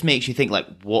 And it just makes you think, like,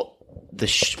 what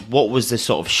was the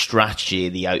sort of strategy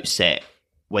at the outset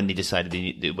when they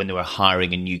decided when they were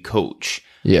hiring a new coach?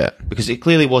 Yeah. Because it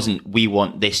clearly wasn't, we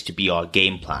want this to be our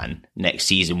game plan next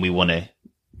season. We want to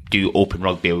do open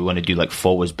rugby, or we want to do like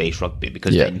forwards-based rugby,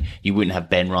 because then you wouldn't have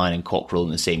Ben Ryan and Cockrell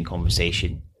in the same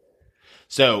conversation.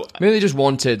 So maybe they just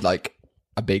wanted like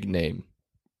a big name,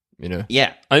 you know?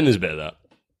 Yeah. I think there's a bit of that.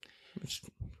 It's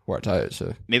worked out,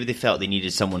 so. Maybe they felt they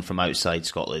needed someone from outside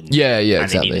Scotland. Yeah, and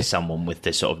exactly. they needed someone with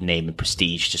this sort of name and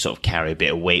prestige to sort of carry a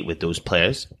bit of weight with those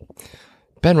players.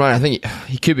 Ben Ryan, I think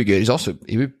he could be good.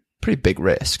 He would pretty big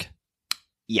risk.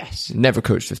 Yes. Never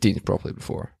coached 15s properly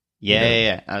before.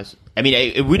 Yeah. I mean,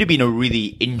 it would have been a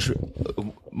really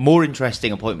more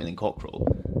interesting appointment than Cockrell.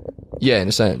 Yeah, in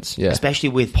a sense. Yeah, especially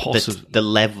with the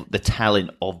level, the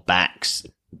talent of backs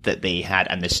that they had,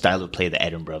 and the style of play that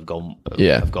Edinburgh have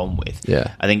gone with.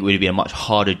 Yeah, I think it would have been a much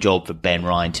harder job for Ben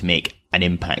Ryan to make an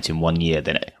impact in 1 year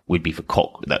than it would be for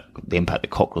the impact that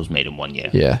Cockrell's made in 1 year.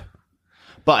 Yeah,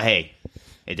 but hey,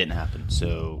 it didn't happen.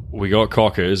 So we got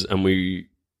Cockers, and we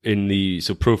in the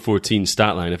Pro 14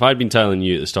 stat line, if I'd been telling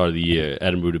you at the start of the year,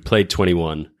 Edinburgh would have played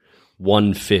 21,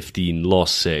 won 15,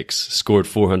 lost 6, scored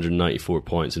 494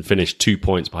 points, and finished 2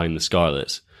 points behind the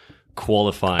Scarlets,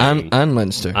 qualifying and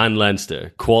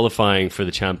Leinster qualifying for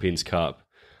the Champions Cup,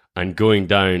 and going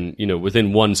down,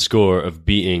 within one score of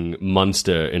beating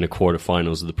Munster in a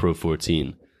quarterfinals of the Pro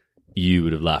 14, you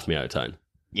would have laughed me out of town.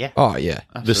 Yeah. Oh yeah.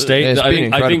 The state.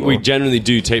 I think we generally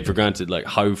do take for granted like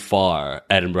how far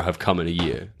Edinburgh have come in a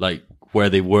year, like where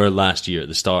they were last year at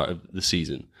the start of the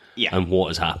season, and what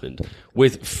has happened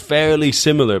with fairly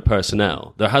similar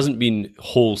personnel. There hasn't been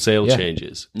wholesale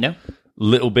changes. No,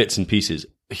 little bits and pieces.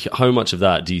 How much of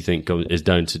that do you think is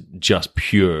down to just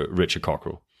pure Richard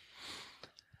Cockerell?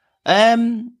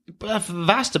 A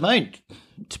vast amount,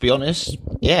 to be honest.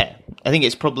 Yeah, I think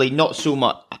it's probably not so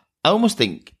much. I almost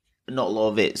think not a lot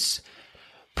of it's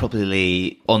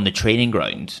probably on the training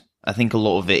ground. I think a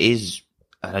lot of it is,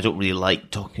 and I don't really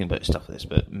like talking about stuff like this,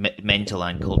 but mental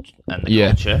and culture.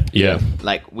 Yeah.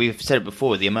 Like we've said it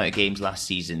before, the amount of games last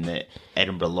season that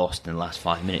Edinburgh lost in the last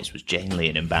 5 minutes was genuinely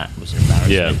an embarrassment.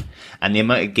 Yeah. And the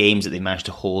amount of games that they managed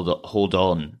to hold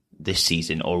on this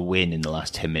season or win in the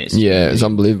last 10 minutes. Yeah, it's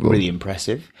unbelievable. Really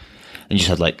impressive. And you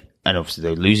just had and obviously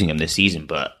they're losing him this season,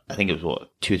 but I think it was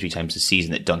 2 or 3 times this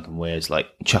season that Duncan Ware's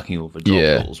chucking over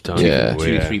drop balls with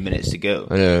 2 or 3 minutes to go.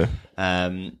 I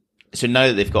know. So now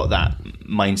that they've got that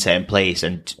mindset in place,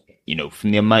 and from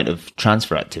the amount of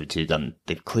transfer activity done,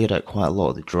 they've cleared out quite a lot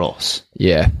of the dross.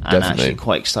 Yeah, and definitely. Actually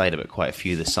quite excited about quite a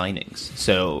few of the signings.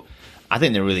 So I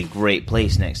think they're a really great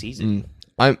place next season.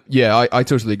 I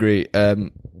totally agree.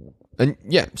 And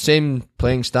yeah, same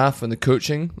playing staff and the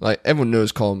coaching. Like everyone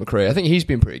knows Colin McRae. I think he's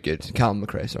been pretty good. Callum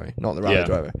McRae, sorry, not the rally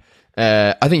driver.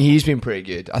 I think he's been pretty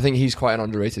good. I think he's quite an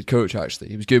underrated coach, actually.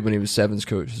 He was good when he was Sevens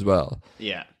coach as well.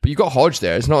 Yeah. But you've got Hodge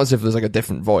there. It's not as if there's a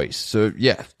different voice. So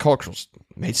yeah, Cockerell's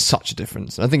made such a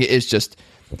difference. And I think it is just,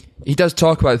 he does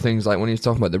talk about things like when he was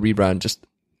talking about the rebrand, just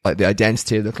like the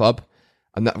identity of the club.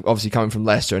 And that obviously coming from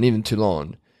Leicester and even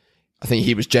Toulon, I think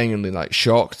he was genuinely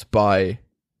shocked by,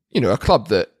 a club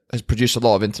that has produced a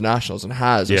lot of internationals and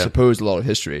has, I suppose, a lot of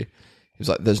history. He was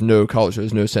like, there's no culture,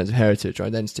 there's no sense of heritage or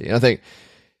identity. And I think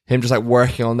him just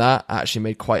working on that actually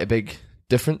made quite a big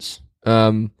difference.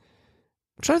 I'm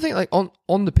trying to think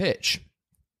on the pitch,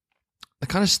 the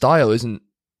kind of style isn't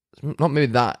not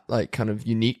maybe that kind of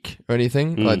unique or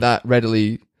anything like that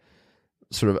readily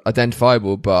sort of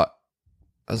identifiable, but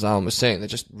as Alan was saying, they're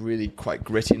just really quite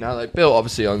gritty now. Like built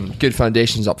obviously on good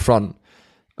foundations up front,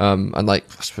 and I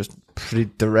suppose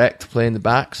pretty direct play in the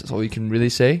backs. That's all you can really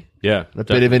say. Yeah, and a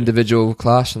bit of individual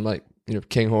clash and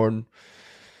Kinghorn,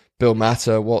 Bill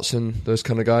Mata, Watson, those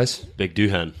kind of guys. Big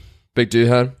Doohan,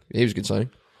 he was a good signing.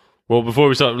 Well, before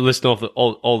we start listing off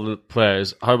all the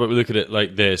players, how about we look at it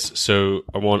like this? So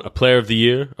I want a player of the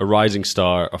year, a rising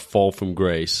star, a fall from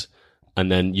grace,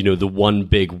 and then, the one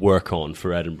big work on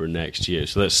for Edinburgh next year.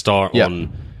 So let's start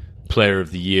on player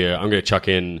of the year. I'm going to chuck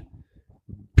in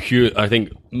I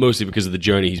think mostly because of the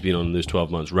journey he's been on in those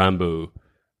 12 months. Rambo,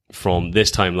 from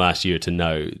this time last year to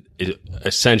now, is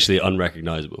essentially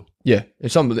unrecognizable. Yeah,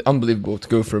 it's unbelievable to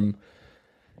go from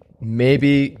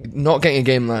maybe not getting a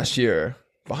game last year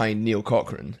behind Neil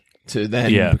Cochrane to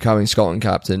then becoming Scotland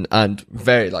captain and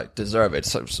very deserved.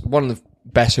 It's one of the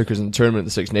best hookers in the tournament,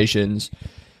 the Six Nations.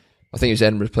 I think he was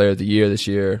Edinburgh Player of the Year this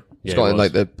year. He's got in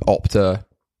the Opta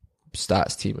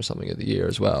stats team or something of the year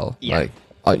as well. Yeah.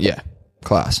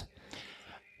 Class.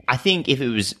 I think if it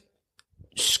was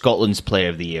Scotland's Player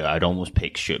of the Year, I'd almost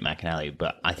pick Stuart McAnally,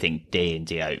 but I think day in,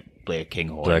 day out, Blair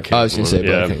Kinghorn. I was going to say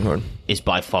Blair Kinghorn is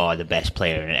by far the best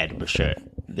player in an Edinburgh shirt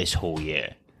this whole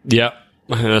year. Yeah,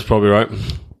 I think that's probably right.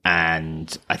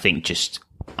 And I think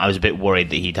I was a bit worried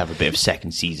that he'd have a bit of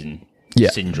second season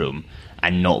syndrome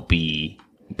and not be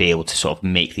able to sort of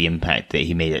make the impact that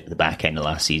he made at the back end of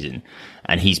last season.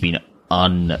 And he's been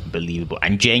unbelievable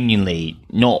and genuinely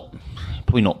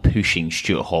probably not pushing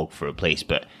Stuart Hogg for a place,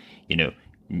 but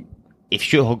if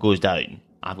Stuart Hogg goes down,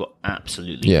 I've got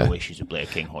absolutely no issues with Blair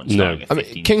Kinghorn starting at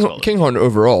 15. Kinghorn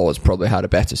overall has probably had a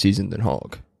better season than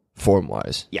Hogg, form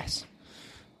wise. Yes,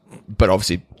 but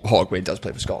obviously Hogg, when he does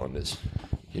play for Scotland, is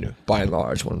by and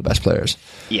large one of the best players.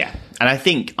 Yeah, and I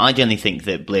generally think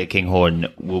that Blair Kinghorn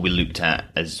will be looked at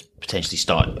as potentially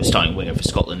starting winger for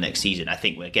Scotland next season. I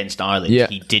think against Ireland,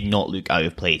 he did not look out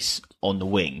of place on the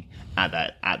wing at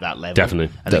that level.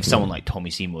 Definitely. I think someone like Tommy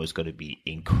Seymour is going to be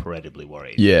incredibly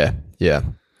worried. Yeah.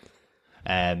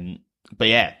 Blair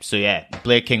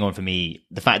Kinghorn for me,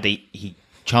 the fact that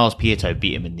Charles Piatow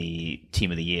beat him in the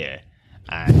Team of the Year.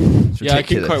 I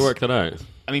couldn't quite work that out.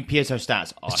 I mean, Piutau's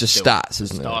stats are It's just still stats,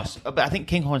 isn't it? But I think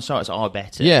Kinghorn's stats are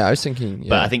better. Yeah, I was thinking. Yeah.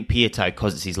 But I think Piutau,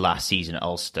 because it's his last season at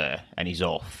Ulster and he's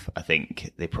off, I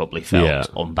think they probably felt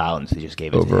on balance they just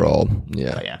gave it overall, to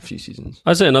him. a few seasons.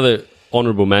 I'd say another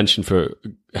honourable mention for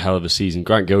a hell of a season.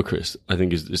 Grant Gilchrist, I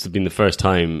think, it's been the first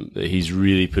time that he's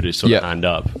really put his sort of hand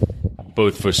up,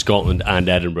 both for Scotland and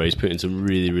Edinburgh. He's put in some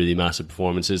really, really massive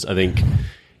performances. I think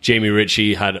Jamie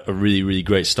Ritchie had a really, really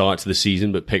great start to the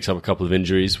season, but picks up a couple of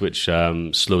injuries, which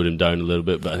slowed him down a little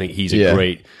bit. But I think he's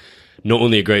not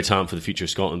only a great talent for the future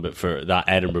of Scotland, but for that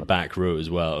Edinburgh back row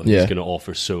as well. He's going to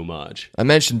offer so much. I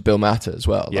mentioned Bill Mata as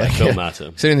well. Yeah, Bill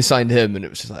Mata. So they signed him, and it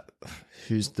was just like,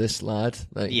 who's this lad?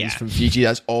 Like, he's from Fiji.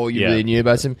 That's all you really knew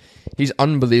about him. He's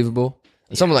unbelievable.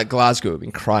 And someone like Glasgow have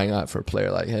been crying out for a player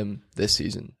like him this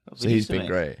season. So he's been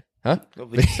great. Huh?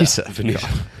 Vanessa.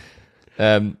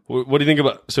 What do you think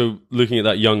about, so looking at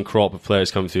that young crop of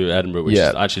players coming through Edinburgh, which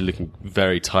is actually looking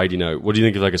very tidy now, what do you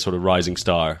think of like a sort of rising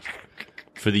star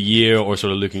for the year or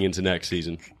sort of looking into next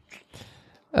season?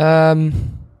 I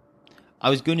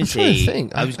was going to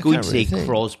say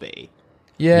Crosby.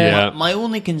 Yeah. My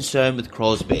only concern with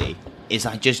Crosby is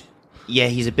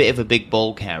he's a bit of a big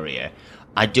ball carrier.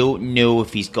 I don't know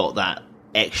if he's got that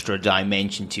extra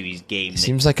dimension to his game. He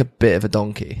seems like a bit of a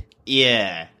donkey.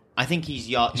 Yeah. I think he's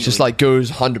young. He's just like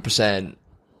goes 100%,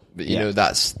 but you know,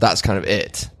 that's kind of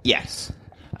it. Yes.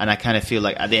 And I kind of feel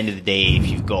like at the end of the day, if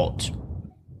you've got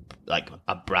like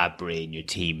a Bradbury in your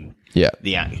team,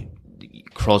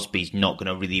 Crosby's not going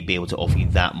to really be able to offer you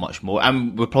that much more.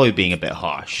 And we're probably being a bit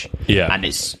harsh. Yeah. And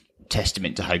it's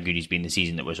testament to how good he's been this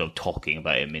season that we're sort of talking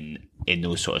about him in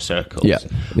those sort of circles. Yeah.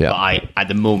 But at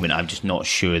the moment, I'm just not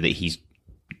sure that he's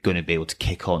going to be able to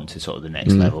kick on to sort of the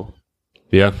next level.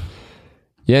 Yeah.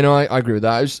 Yeah, no, I agree with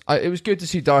that. It was good to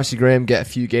see Darcy Graham get a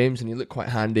few games, and he looked quite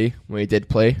handy when he did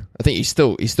play. I think he's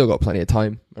still got plenty of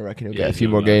time. I reckon he'll get a few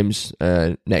more games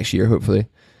next year, hopefully.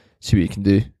 See what he can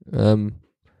do.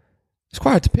 It's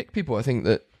quite hard to pick people. I think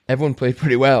that everyone played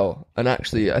pretty well, and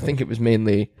actually, I think it was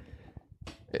mainly,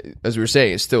 as we were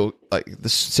saying, it's still like the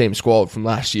same squad from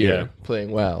last year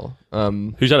playing well.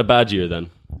 Who's had a bad year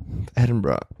then?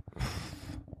 Edinburgh.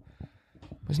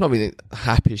 It's not been the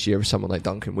happiest year for someone like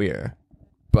Duncan Weir.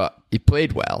 But he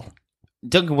played well.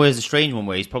 Duncan Weir's a strange one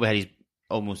where he's probably had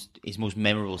his most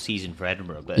memorable season for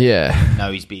Edinburgh, but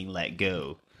now he's being let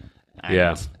go.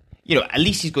 And, you know, at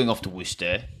least he's going off to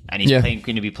Worcester, and he's going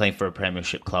to be playing for a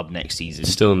Premiership club next season.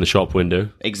 Still in the shop window.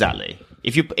 Exactly.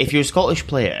 If you're a Scottish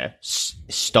player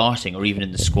starting or even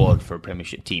in the squad for a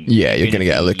Premiership team, you're going to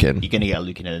get a look in. You're going to get a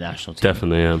look in at the national team.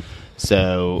 Definitely, yeah.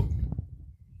 So,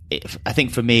 I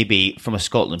think for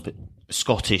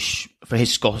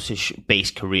his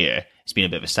Scottish-based career, it's been a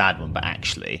bit of a sad one, but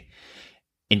actually,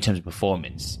 in terms of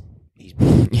performance,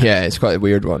 it's quite a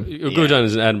weird one. He'll go down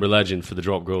as an Edinburgh legend for the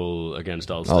drop goal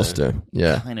against Ulster.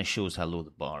 Kind of shows how low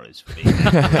the bar is for me.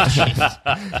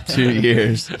 2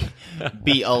 years.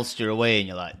 Beat Ulster away, and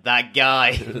you're like, that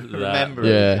guy. Remember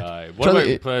that guy. What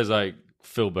about players like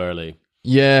Phil Burley?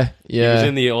 Yeah. He was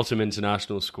in the Autumn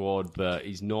International squad, but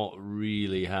he's not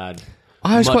really had...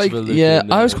 I was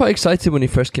quite excited when he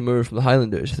first came over from the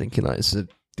Highlanders, thinking that it's a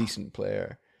decent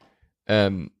player.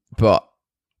 But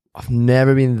I've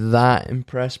never been that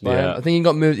impressed by him. I think he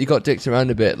got moved. He got dicked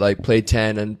around a bit, like played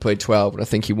 10 and played 12, and I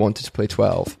think he wanted to play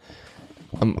 12.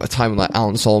 A time when like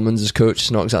Alan Solomons as coach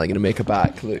is not exactly going to make a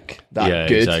back look that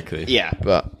good. Exactly. Yeah,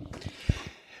 but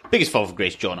biggest fall for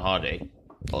grace, John Hardy.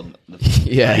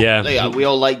 Yeah. We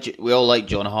all like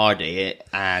John Hardy,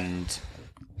 and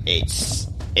it's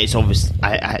obvious.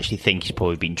 I actually think he's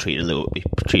probably been treated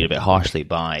a bit harshly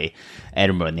by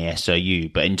Edinburgh and the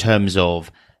SRU. But in terms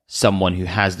of someone who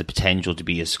has the potential to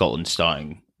be a Scotland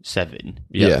starting 7,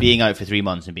 being out for 3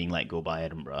 months and being let go by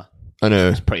Edinburgh, I know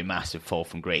it's a pretty massive fall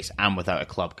from grace, and without a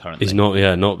club currently. He's not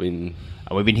been.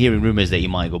 And we've been hearing rumours that he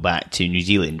might go back to New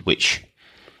Zealand, which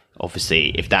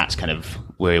obviously, if that's kind of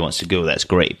where he wants to go, that's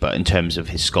great. But in terms of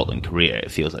his Scotland career,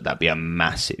 it feels like that'd be a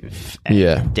massive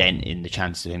dent in the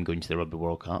chances of him going to the Rugby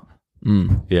World Cup.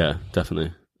 Yeah,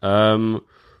 definitely.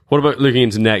 What about looking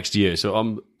into next year? So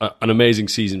an amazing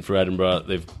season for Edinburgh.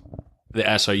 The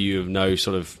SRU have now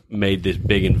sort of made this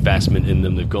big investment in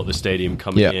them. They've got the stadium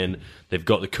coming in. They've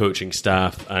got the coaching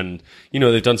staff, and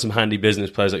they've done some handy business.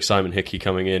 Players like Simon Hickey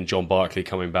coming in, John Barclay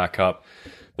coming back up.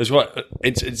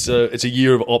 It's a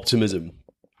year of optimism,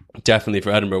 definitely for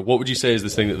Edinburgh. What would you say is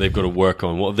this thing that they've got to work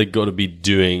on? What have they got to be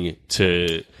doing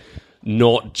to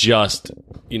not just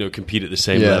compete at the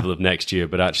same level of next year,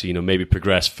 but actually maybe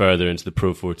progress further into the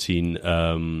Pro 14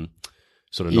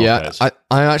 sort of knockouts? I'm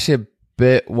actually a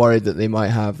bit worried that they might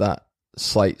have that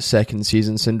slight second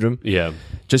season syndrome. Yeah.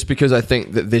 Just because I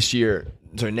think that next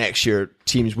year,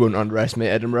 teams won't underestimate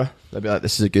Edinburgh. They'll be like,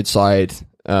 this is a good side.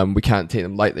 We can't take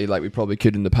them lightly like we probably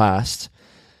could in the past.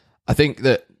 I think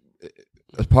that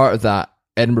as part of that,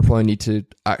 Edinburgh probably need to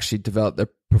actually develop their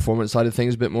performance side of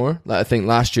things a bit more. Like I think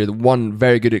last year, the one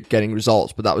very good at getting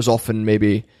results, but that was often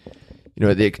maybe,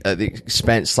 at the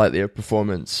expense slightly of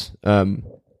performance.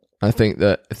 I think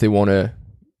that if they want to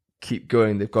keep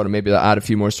going, they've got to maybe add a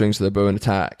few more strings to their bow and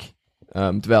attack,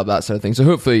 develop that sort of thing. So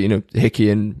hopefully, Hickey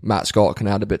and Matt Scott can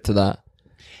add a bit to that.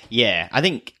 Yeah, I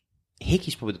think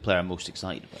Hickey's probably the player I'm most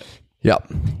excited about.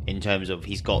 Yep. In terms of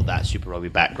he's got that Super Rugby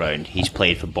background, he's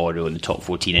played for Bordeaux in the top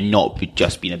 14 and not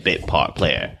just been a bit part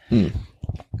player.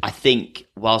 I think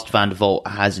whilst Van der Vault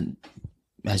has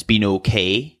been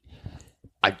okay,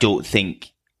 I don't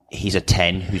think he's a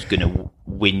 10 who's going to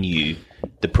win you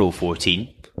the Pro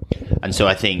 14. And so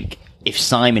I think if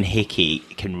Simon Hickey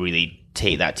can really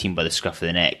take that team by the scruff of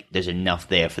the neck, there's enough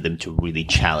there for them to really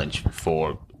challenge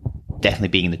for definitely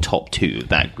being in the top 2 of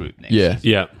that group next season.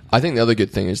 Yeah. I think the other good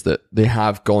thing is that they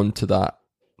have gone to the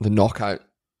knockout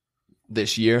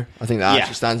this year. I think that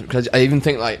actually stands, because I even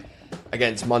think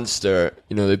against Munster,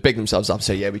 they big themselves up and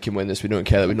say, yeah, we can win this. We don't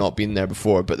care that we've not been there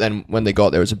before. But then when they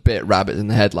got there, it was a bit rabbit in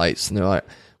the headlights, and they're like, it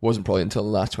wasn't probably until the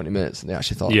last 20 minutes, and they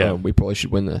actually thought, oh, we probably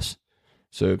should win this.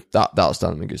 So that'll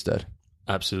stand them in good stead.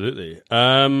 Absolutely.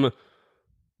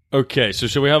 Okay, so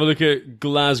shall we have a look at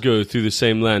Glasgow through the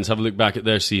same lens? Have a look back at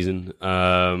their season.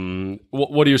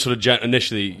 What are your sort of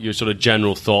initially your sort of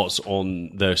general thoughts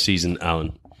on their season,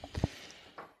 Alan?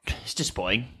 It's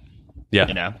disappointing.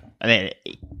 Yeah. I mean,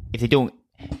 if they don't,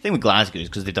 the thing with Glasgow is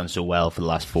because they've done so well for the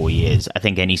last 4 years. I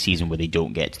think any season where they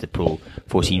don't get to the Pro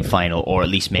 14 final or at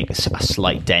least make a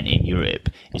slight dent in Europe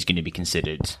is going to be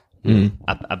considered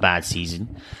a bad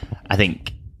season.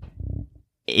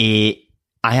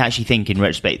 I actually think, in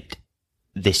retrospect,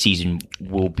 this season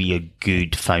will be a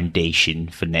good foundation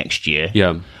for next year.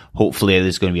 Yeah. Hopefully,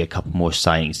 there's going to be a couple more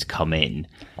signings to come in.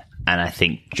 And I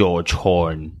think George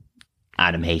Horn,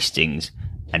 Adam Hastings,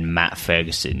 and Matt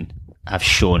Ferguson have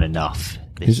shown enough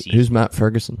this season. Who's Matt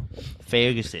Ferguson?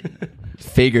 Ferguson.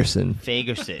 Fagerson.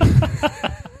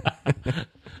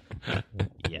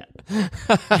 Yeah.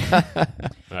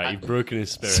 Right, you've broken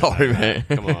his spirit. Sorry, mate.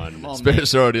 Come on.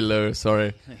 Spirits are already low.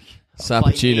 Sorry.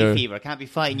 Sappuccino. Fever. I can't be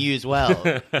fighting you as well.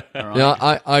 All right.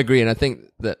 Yeah, I agree, and I think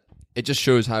that it just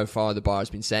shows how far the bar has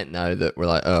been sent now that we're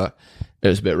like, it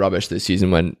was a bit rubbish this season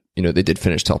when they did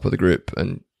finish top of the group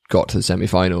and got to the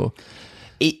semi-final.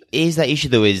 It is that issue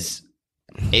though, is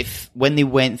when they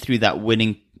went through that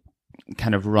winning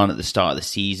kind of run at the start of the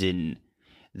season,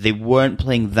 they weren't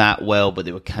playing that well, but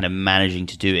they were kind of managing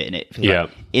to do it. And it feels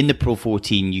like in the Pro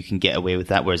 14 you can get away with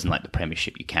that, whereas in the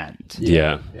Premiership you can't.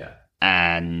 Yeah.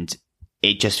 And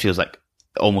it just feels like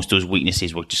almost those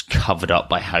weaknesses were just covered up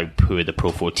by how poor the Pro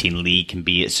 14 league can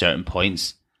be at certain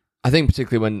points. I think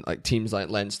particularly when teams like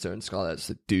Leinster and Scarlets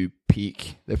that do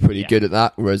peak, they're pretty good at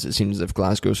that. Whereas it seems as if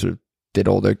Glasgow sort of did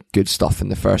all their good stuff in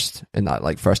that first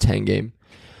 10 game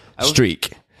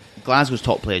streak. Glasgow's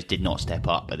top players did not step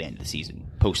up at the end of the season,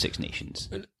 post Six Nations.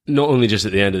 Not only just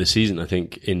at the end of the season, I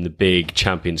think in the big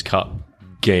Champions Cup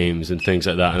games and things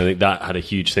like that, and I think that had a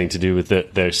huge thing to do with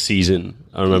their season.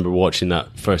 I remember watching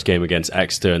that first game against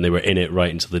Exeter, and they were in it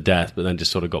right until the death, but then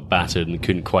just sort of got battered and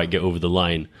couldn't quite get over the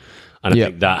line. And I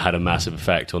think that had a massive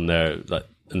effect on their.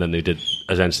 And then they did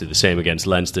essentially the same against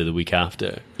Leinster the week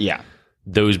after. Yeah,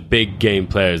 those big game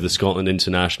players, the Scotland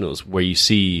internationals, where you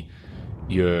see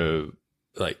your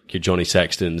Johnny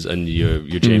Sextons and your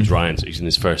James Ryans, who's in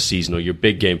his first season, or your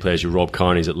big game players, your Rob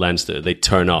Kearneys at Leinster, they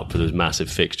turn up for those massive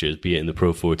fixtures, be it in the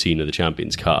Pro 14 or the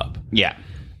Champions Cup. Yeah.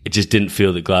 It just didn't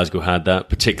feel that Glasgow had that,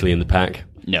 particularly in the pack.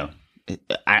 No. To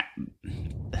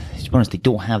be honest, they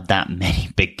don't have that many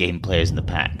big game players in the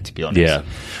pack, to be honest.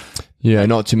 Yeah,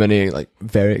 not too many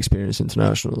very experienced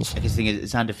internationals. Because the thing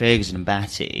is, Xander Ferguson and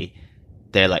Batty,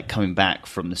 they're coming back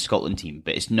from the Scotland team,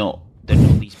 but they're not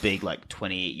these big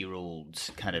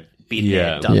 28-year-olds kind of been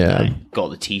there, done that, got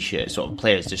the t-shirt sort of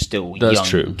players. They're still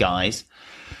young guys.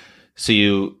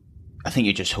 So I think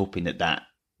you're just hoping that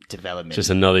development, just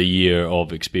another year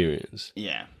of experience.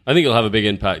 Yeah, I think it'll have a big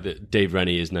impact that Dave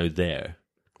Rennie is now there.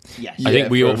 Yes, I think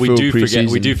we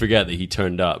do forget that he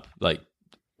turned up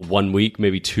 1 week,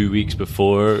 maybe 2 weeks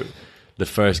before the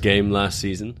first game last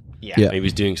season. Yeah. And he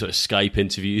was doing sort of Skype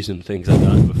interviews and things like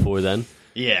that before then.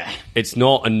 Yeah. It's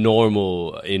not a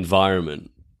normal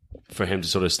environment for him to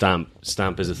sort of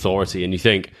stamp his authority. And you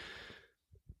think,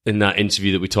 in that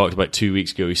interview that we talked about 2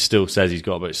 weeks ago, he still says he's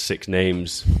got about 6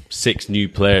 names, 6 new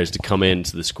players to come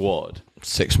into the squad.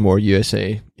 6 more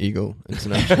USA Eagle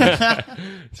internationals.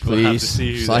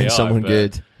 Please sign someone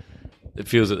good. It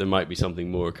feels that there might be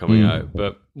something more coming out.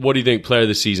 But what do you think player of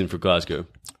the season for Glasgow?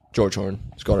 George Horn.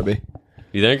 It's got to be.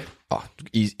 You think? Oh,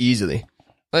 easily.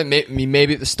 Like,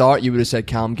 maybe at the start you would have said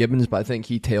Callum Gibbons, but I think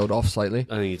he tailed off slightly.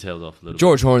 I think he tailed off a little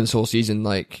George Horn this whole season,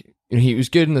 like, you know, he was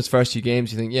good in his first few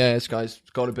games. You think, yeah, this guy's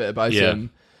got a bit about him.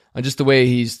 And just the way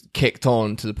he's kicked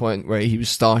on to the point where he was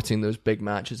starting those big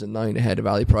matches at 9 ahead of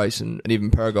Ali Price and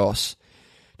even Pyrgos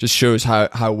just shows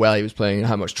how well he was playing and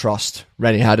how much trust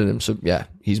Rennie had in him. So, yeah,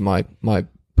 he's my player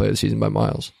of the season by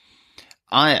miles.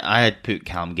 I had put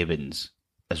Callum Gibbons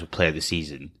as a player of the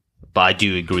season, but I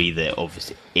do agree that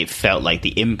obviously it felt like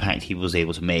the impact he was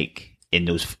able to make in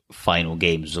those final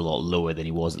games was a lot lower than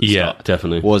he was at the start. Yeah,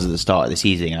 definitely. Was at the start of the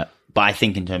season. But I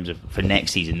think in terms of for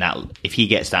next season, that if he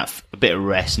gets that a bit of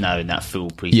rest now in that full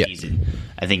pre-season,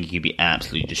 I think he could be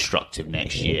absolutely destructive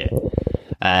next year.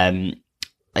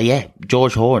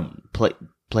 George Horn,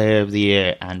 player of the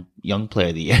year and young player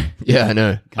of the year. Yeah, I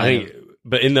know. I think,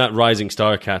 but in that rising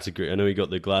star category, I know he got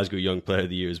the Glasgow Young Player of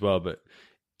the Year as well, but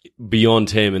beyond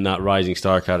him in that rising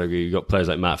star category, you've got players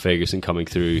like Matt Fagerson coming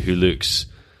through who looks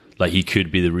like he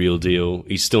could be the real deal.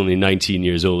 He's still only 19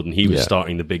 years old, and he was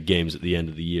starting the big games at the end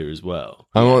of the year as well.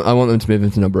 I want them to move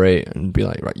into number 8 and be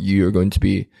like, right, you are going to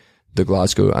be the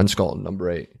Glasgow and Scotland number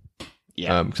 8.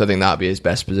 Yeah, because I think that'd be his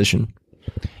best position.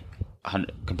 I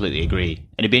completely agree.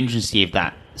 And it'd be interesting to see if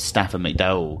that Stafford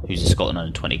McDowell, who's a Scotland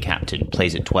under-20 captain,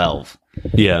 plays at 12.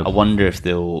 Yeah, I wonder if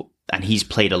they'll. And he's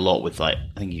played a lot with, like,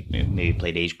 I think he maybe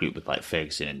played age group with like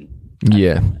Ferguson.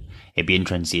 And it'd be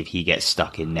interesting to see if he gets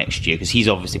stuck in next year, because he's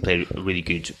obviously played a really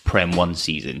good Prem 1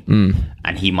 season,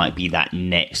 and he might be that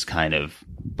next kind of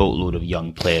boatload of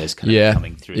young players kind of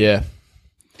coming through. Yeah.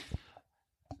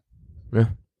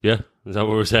 Is that what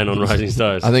we're saying on Rising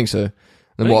Stars? I think so.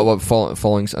 Then what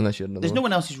falling? Unless you had another. There's no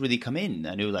one else who's really come in.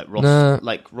 I know, like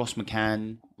Ross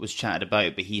McCann was chatted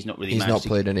about, but he's not really. He's not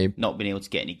played any. Not been able to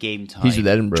get any game time. He's with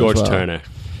Edinburgh.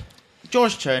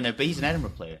 George Turner, but he's an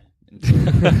Edinburgh player.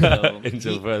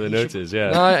 Until further notice,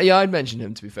 I'd mentioned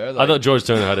him, to be fair. Like, I thought George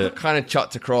Turner had it. Kind of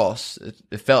chucked across.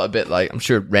 It felt a bit like, I'm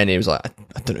sure Rennie was like,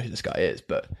 I don't know who this guy is,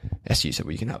 but SU said,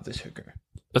 well, you can have this hooker.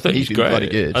 I thought he's great. Bloody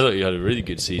good. I thought he had a really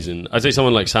good season. I'd say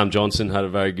someone like Sam Johnson had a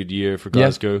very good year for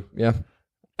Glasgow. Yeah.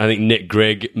 I think Nick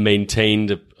Grigg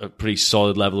maintained a pretty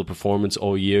solid level of performance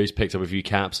all year. He's picked up a few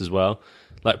caps as well.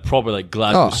 Like, probably like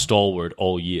Glasgow stalwart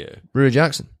all year. Rui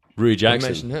Jackson. I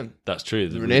mentioned him. That's true.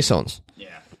 The Renaissance. Yeah.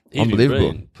 He's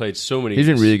unbelievable. Played so many. He's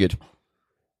been really good.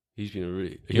 He's been a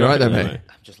really. You're right there, mate.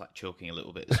 I'm just like choking a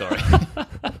little bit. Sorry.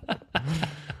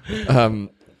 Well, who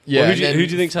do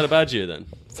you think's had a bad year then?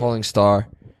 Falling star.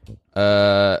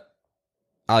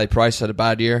 Ali Price had a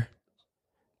bad year.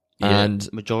 Yeah,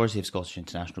 and majority of Scottish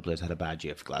international players had a bad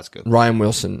year for Glasgow. Ryan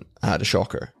Wilson had a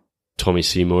shocker. Tommy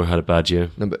Seymour had a bad year.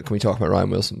 No, but can we talk about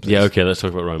Ryan Wilson, please? Yeah, okay, let's talk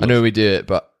about Ryan Wilson. I know we do it,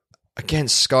 but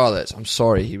against Scarlets, I'm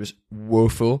sorry, he was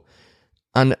woeful.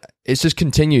 And it's just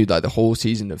continued like the whole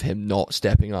season of him not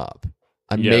stepping up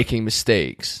and making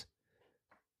mistakes.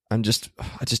 I just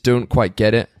don't quite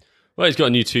get it. Well, he's got a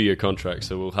new 2-year contract,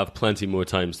 so we'll have plenty more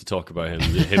times to talk about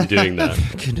him doing that.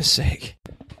 For goodness sake.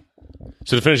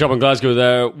 So to finish up on Glasgow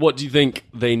there, what do you think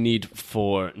they need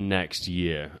for next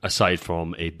year, aside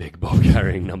from a big ball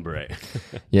carrying number 8?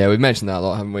 Yeah, we've mentioned that a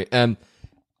lot, haven't we?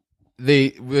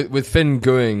 With Finn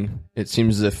going, it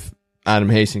seems as if Adam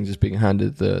Hastings is being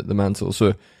handed the mantle,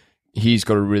 so he's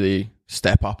got to really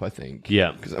step up, I think.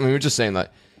 Yeah, because I mean, we're just saying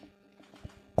like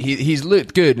he's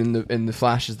looked good in the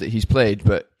flashes that he's played,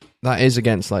 but that is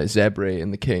against like Zebre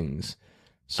and the Kings.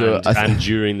 So and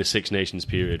during the Six Nations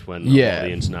period when a lot of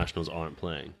the internationals aren't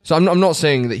playing. So I'm not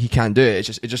saying that he can't do it.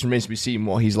 It just remains to be seen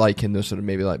what he's like in those sort of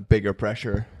maybe like bigger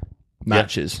pressure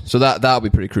matches. Yeah. So that'll be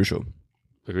pretty crucial.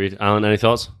 Agreed. Alan, any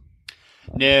thoughts?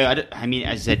 No, I mean,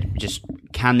 as I said, just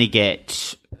can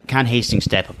Hastings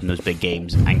step up in those big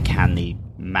games, and can they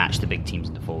match the big teams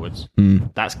in the forwards?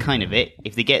 That's kind of it.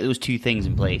 If they get those two things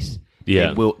in place,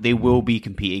 they will be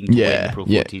competing to win the Pro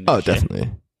 14. Oh,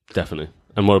 definitely.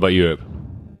 And what about Europe?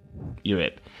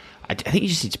 I think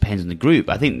it depends on the group.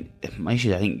 I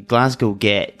think Glasgow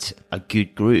get a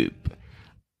good group.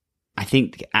 I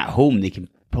think at home they can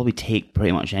probably take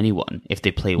pretty much anyone if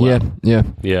they play well.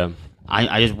 Yeah.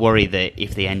 I just worry that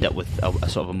if they end up with a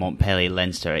sort of a Montpellier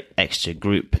Leinster extra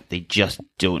group, they just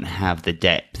don't have the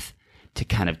depth to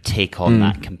kind of take on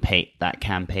that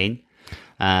campaign.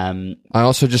 I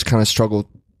also just kind of struggle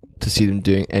to see them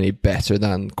doing any better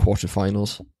than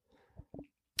quarterfinals.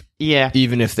 Yeah.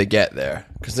 Even if they get there,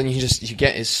 because then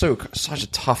it's such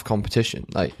a tough competition.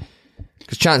 Like,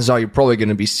 because chances are you're probably going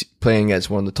to be playing against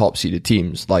one of the top seeded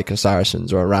teams, like a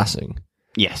Saracens or a Racing.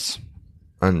 Yes.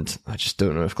 And I just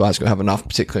don't know if Glasgow have enough,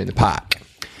 particularly in the pack.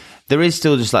 There is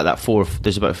still just like that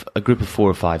there's about a group of 4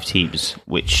 or 5 teams,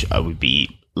 which would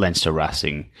be Leinster,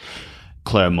 Racing,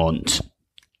 Claremont,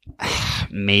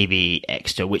 maybe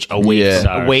Exeter, which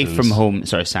away from home,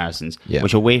 Saracens,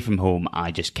 which away from home,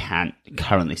 I just can't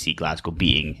currently see Glasgow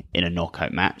beating in a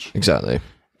knockout match. Exactly.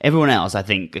 Everyone else, I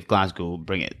think, if Glasgow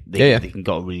bring it, they can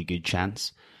got a really good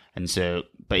chance. And so,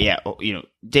 but yeah, you know,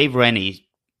 Dave Rennie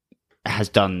has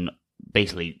done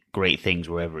basically great things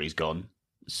wherever he's gone.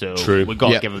 So we've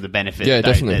got to give him the benefit. Yeah,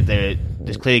 definitely.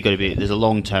 There's clearly got to be a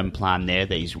long term plan there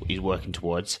that he's working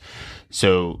towards.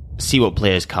 So see what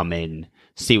players come in,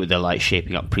 see what they're like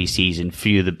shaping up pre-season. A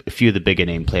few of the bigger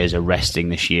name players are resting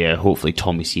this year. Hopefully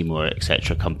Tommy Seymour,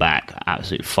 etc., come back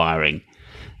absolutely firing,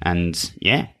 and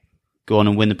go on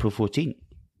and win the Pro 14.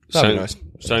 That'd be nice.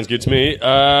 Sounds good to me.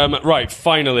 Right,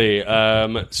 finally,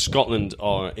 Scotland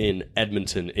are in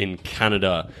Edmonton in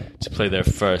Canada to play their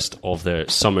first of their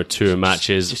summer tour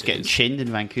matches. Just getting chinned in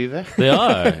Vancouver. They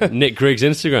are. Nick Griggs'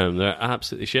 Instagram, they're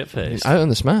absolutely shit-faced. Out on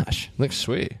the smash. Looks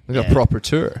sweet. They got a proper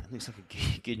tour. Looks like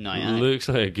a good night out. Looks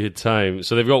like a good time.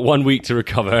 So they've got 1 week to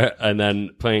recover and then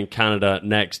playing Canada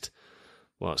next.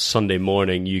 Well, Sunday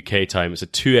morning UK time. It's a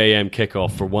 2 a.m.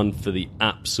 kickoff for the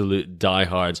absolute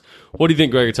diehards. What do you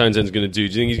think Gregor Townsend's going to do?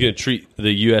 Do you think he's going to treat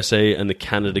the USA and the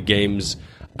Canada games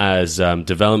as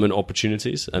development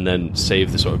opportunities and then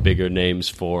save the sort of bigger names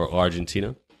for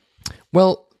Argentina?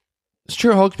 Well,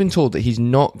 Stuart Hogg's been told that he's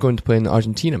not going to play in the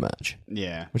Argentina match.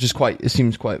 Yeah. Which is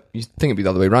you think it'd be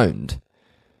the other way around.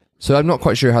 So I'm not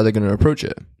quite sure how they're going to approach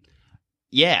it.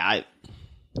 Yeah,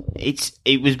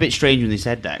 it was a bit strange when they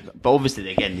said that, but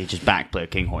obviously again they just backed Blair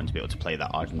Kinghorn to be able to play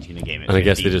that Argentina game. And I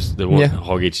guess they want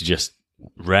Hoggy to just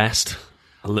rest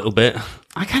a little bit.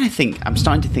 I'm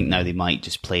starting to think now they might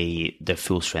just play their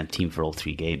full strength team for all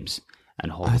 3 games,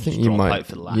 and Hoggy just drop out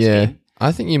for the last game.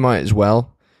 I think you might as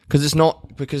well,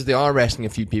 because they are resting a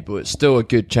few people. It's still a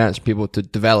good chance for people to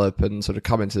develop and sort of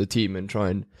come into the team and try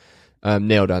and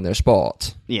nail down their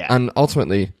spot. Yeah, and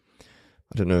ultimately,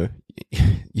 I don't know.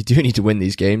 You do need to win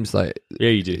these games.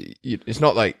 You do. It's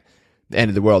not like the end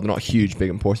of the world. They're not huge, big,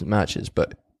 important matches,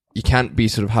 but you can't be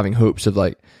sort of having hopes of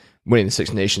winning the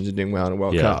Six Nations and doing well in a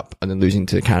World Cup and then losing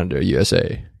to Canada or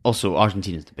USA. Also,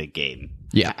 Argentina's the big game.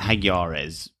 Yeah.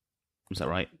 Higuares, is that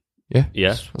right? Yeah.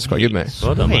 Yeah. That's quite good, mate.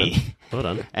 Well done, man. Well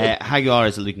done.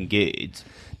 Higuares are looking good.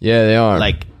 Yeah, they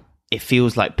are. It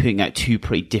feels like putting out 2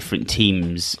 pretty different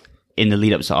teams in the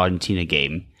lead up to the Argentina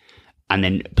game, and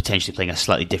then potentially playing a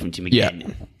slightly different team again.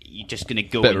 Yeah. You're just going to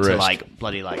go into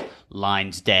bloody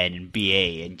Lions Den and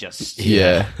BA and just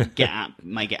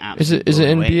might get absolutely. Is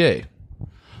it NBA?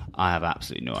 I have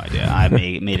absolutely no idea. I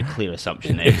made a clear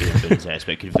assumption that it could have been Buenos,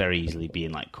 but it could very easily be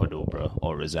in Cordoba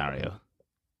or Rosario.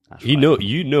 You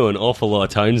know an awful lot of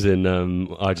towns in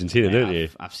Argentina, don't you?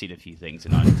 I've seen a few things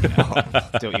in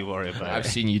Argentina. Don't you worry about it. I've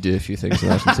seen you do a few things in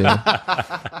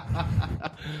Argentina.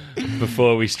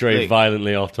 Before we stray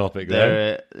violently off topic,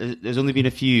 there's only been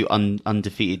a few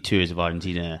undefeated tours of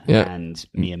Argentina, and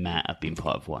me and Matt have been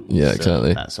part of one. Yeah,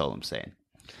 exactly. That's all I'm saying.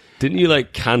 Didn't you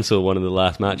cancel one of the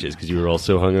last matches because you were all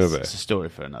so hungover? It's a story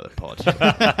for another pod.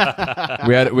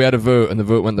 we had a vote, and the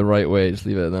vote went the right way. Just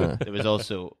leave it at that. There was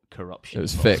also corruption. It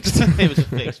was fixed. It was a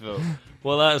fixed vote.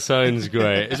 Well, that sounds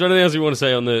great. Is there anything else you want to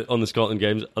say on the Scotland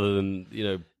games other than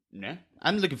No,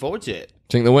 I'm looking forward to it.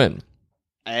 Do you think they'll win?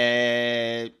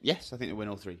 Yes, I think they'll win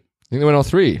all 3. Think they win all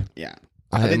 3? Yeah.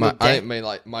 I think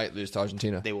they might lose to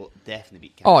Argentina. They will definitely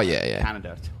beat Canada. Oh yeah.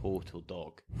 Canada, total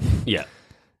dog. Yeah.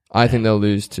 I think they'll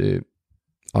lose to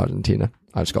Argentina.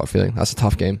 I've just got a feeling that's a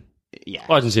tough game. Yeah,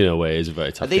 Argentina away is a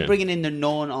very tough game. Are they bringing in the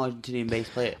non-Argentinian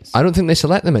based players? I don't think they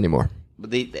select them anymore.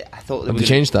 But I thought they were going to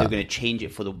change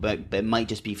it but it might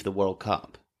just be for the World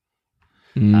Cup.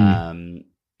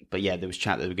 But yeah, there was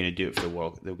chat that they were going to do it for the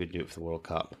World. They were going to do it for the World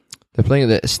Cup. They're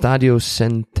playing at the Estadio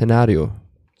Centenario.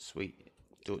 Sweet.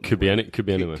 Could be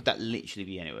anywhere. Could that literally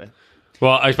be anywhere?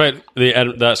 Well, I expect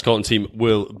that Scotland team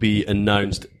will be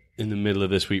announced in the middle of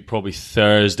this week, probably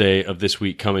Thursday of this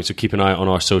week coming. So keep an eye on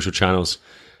our social channels,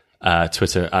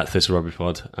 Twitter at Thistle Rugby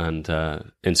Pod and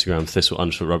Instagram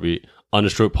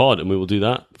Thistle_Rugby_pod, and we will do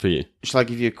that for you. Shall I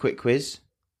give you a quick quiz?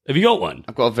 Have you got one?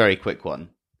 I've got a very quick one.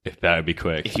 It better be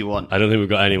quick. If you want. I don't think we've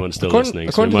got anyone still listening.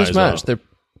 According to this match, they're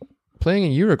playing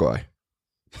in Uruguay.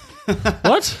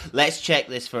 What? Let's check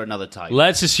this for another time.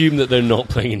 Let's assume that they're not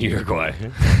playing in Uruguay.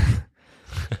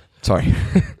 Sorry.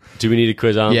 Do we need a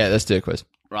quiz, Alan? Yeah, let's do a quiz.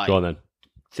 Right. Go on then.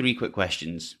 3 quick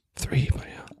questions. 3, but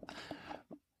yeah.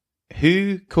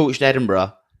 Who coached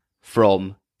Edinburgh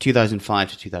from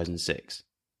 2005 to 2006?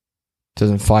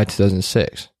 2005,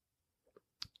 2006.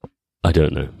 I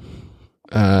don't know.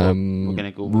 We're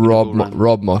gonna go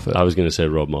Rob Moffat. I was going to say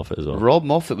Rob Moffat as well. Rob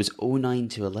Moffat was 09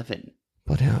 to 11.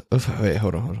 Bloody hell. Wait,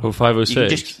 hold on. 05, You 06. can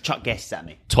just chuck guesses at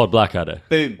me. Todd Blackadder.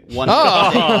 Boom. 1-0 to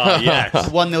Dave. Yes.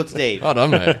 1-0 to Dave. Hold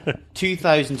on, mate.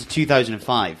 2000 to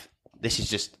 2005. This is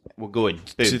just, we're going.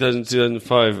 Boom. 2000,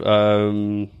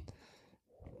 2005.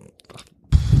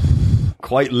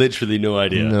 Quite literally no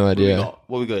idea. No idea.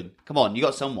 What we good? Come on, you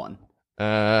got someone.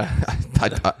 Bob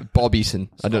Eason.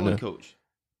 I don't know. Scotland coach.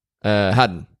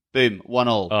 Haddon. Boom.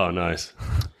 1-1. Oh, nice.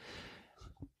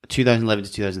 2011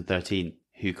 to 2013.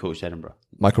 Who coached Edinburgh?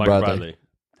 Michael Bradley.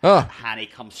 Oh. Hanny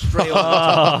comes straight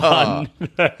on.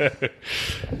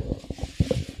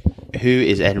 Who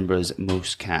is Edinburgh's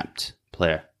most capped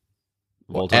player?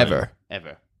 All time.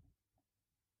 Ever.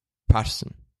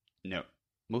 Patterson. No.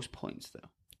 Most points, though.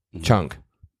 Chunk.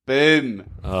 Boom.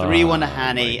 3-1 to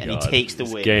Hanny, my and he God. takes the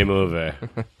It's win. game over.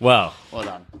 Well, Well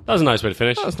done. that was a nice way to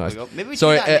finish. That was nice. Maybe we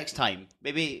Sorry, do that next time.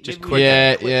 Maybe just maybe quick- we do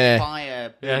Yeah, a quick yeah.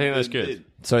 Fire, Yeah, I think that's boom, good. boom.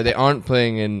 Sorry, they aren't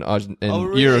playing in Oh,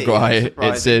 really? Uruguay.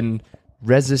 Surprising. It's in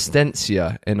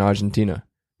Resistencia in Argentina,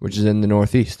 which is in the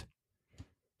northeast.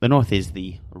 The north is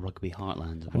the rugby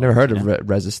heartland. I've never heard of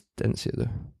Resistencia, though.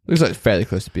 Looks like fairly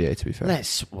close to BA, to be fair.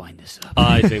 Let's wind this up.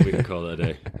 I think we can call it a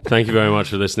day. Thank you very much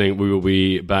for listening. We will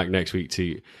be back next week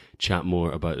to chat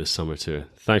more about this summer tour.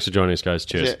 Thanks for joining us, guys.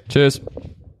 Cheers. Cheers.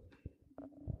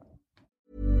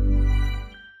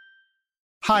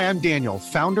 Hi, I'm Daniel,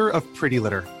 founder of Pretty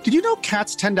Litter. Did you know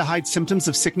cats tend to hide symptoms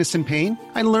of sickness and pain?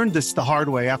 I learned this the hard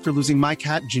way after losing my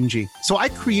cat, Gingy. So I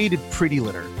created Pretty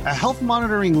Litter, a health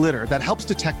monitoring litter that helps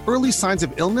detect early signs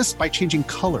of illness by changing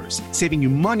colors, saving you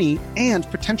money and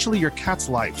potentially your cat's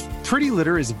life. Pretty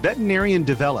Litter is veterinarian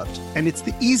developed, and it's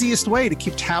the easiest way to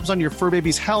keep tabs on your fur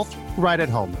baby's health right at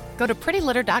home. Go to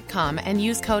prettylitter.com and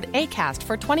use code ACAST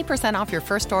for 20% off your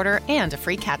first order and a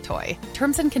free cat toy.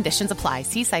 Terms and conditions apply.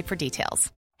 See site for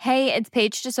details. Hey, it's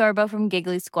Paige DeSorbo from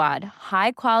Giggly Squad.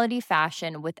 High quality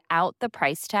fashion without the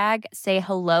price tag. Say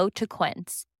hello to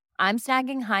Quince. I'm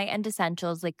snagging high-end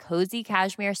essentials like cozy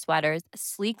cashmere sweaters,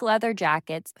 sleek leather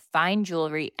jackets, fine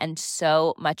jewelry, and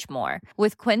so much more.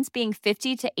 With Quince being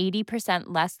 50 to 80%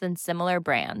 less than similar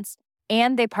brands.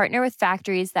 And they partner with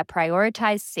factories that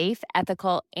prioritize safe,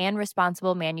 ethical, and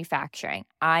responsible manufacturing.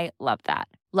 I love that.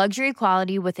 Luxury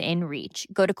quality within reach.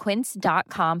 Go to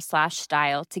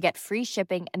quince.com/style to get free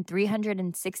shipping and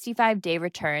 365-day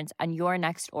returns on your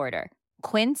next order.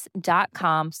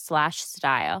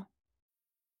 Quince.com/style.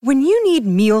 When you need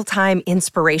mealtime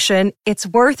inspiration, it's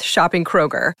worth shopping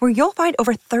Kroger, where you'll find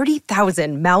over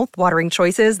 30,000 mouth-watering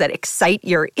choices that excite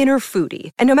your inner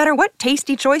foodie. And no matter what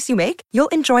tasty choice you make, you'll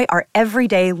enjoy our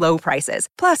everyday low prices,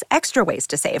 plus extra ways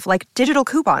to save, like digital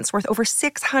coupons worth over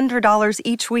 $600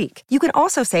 each week. You can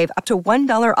also save up to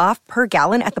 $1 off per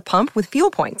gallon at the pump with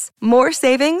fuel points. More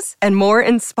savings and more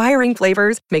inspiring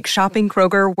flavors make shopping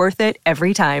Kroger worth it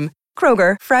every time.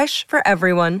 Kroger, fresh for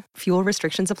everyone. Fuel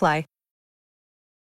restrictions apply.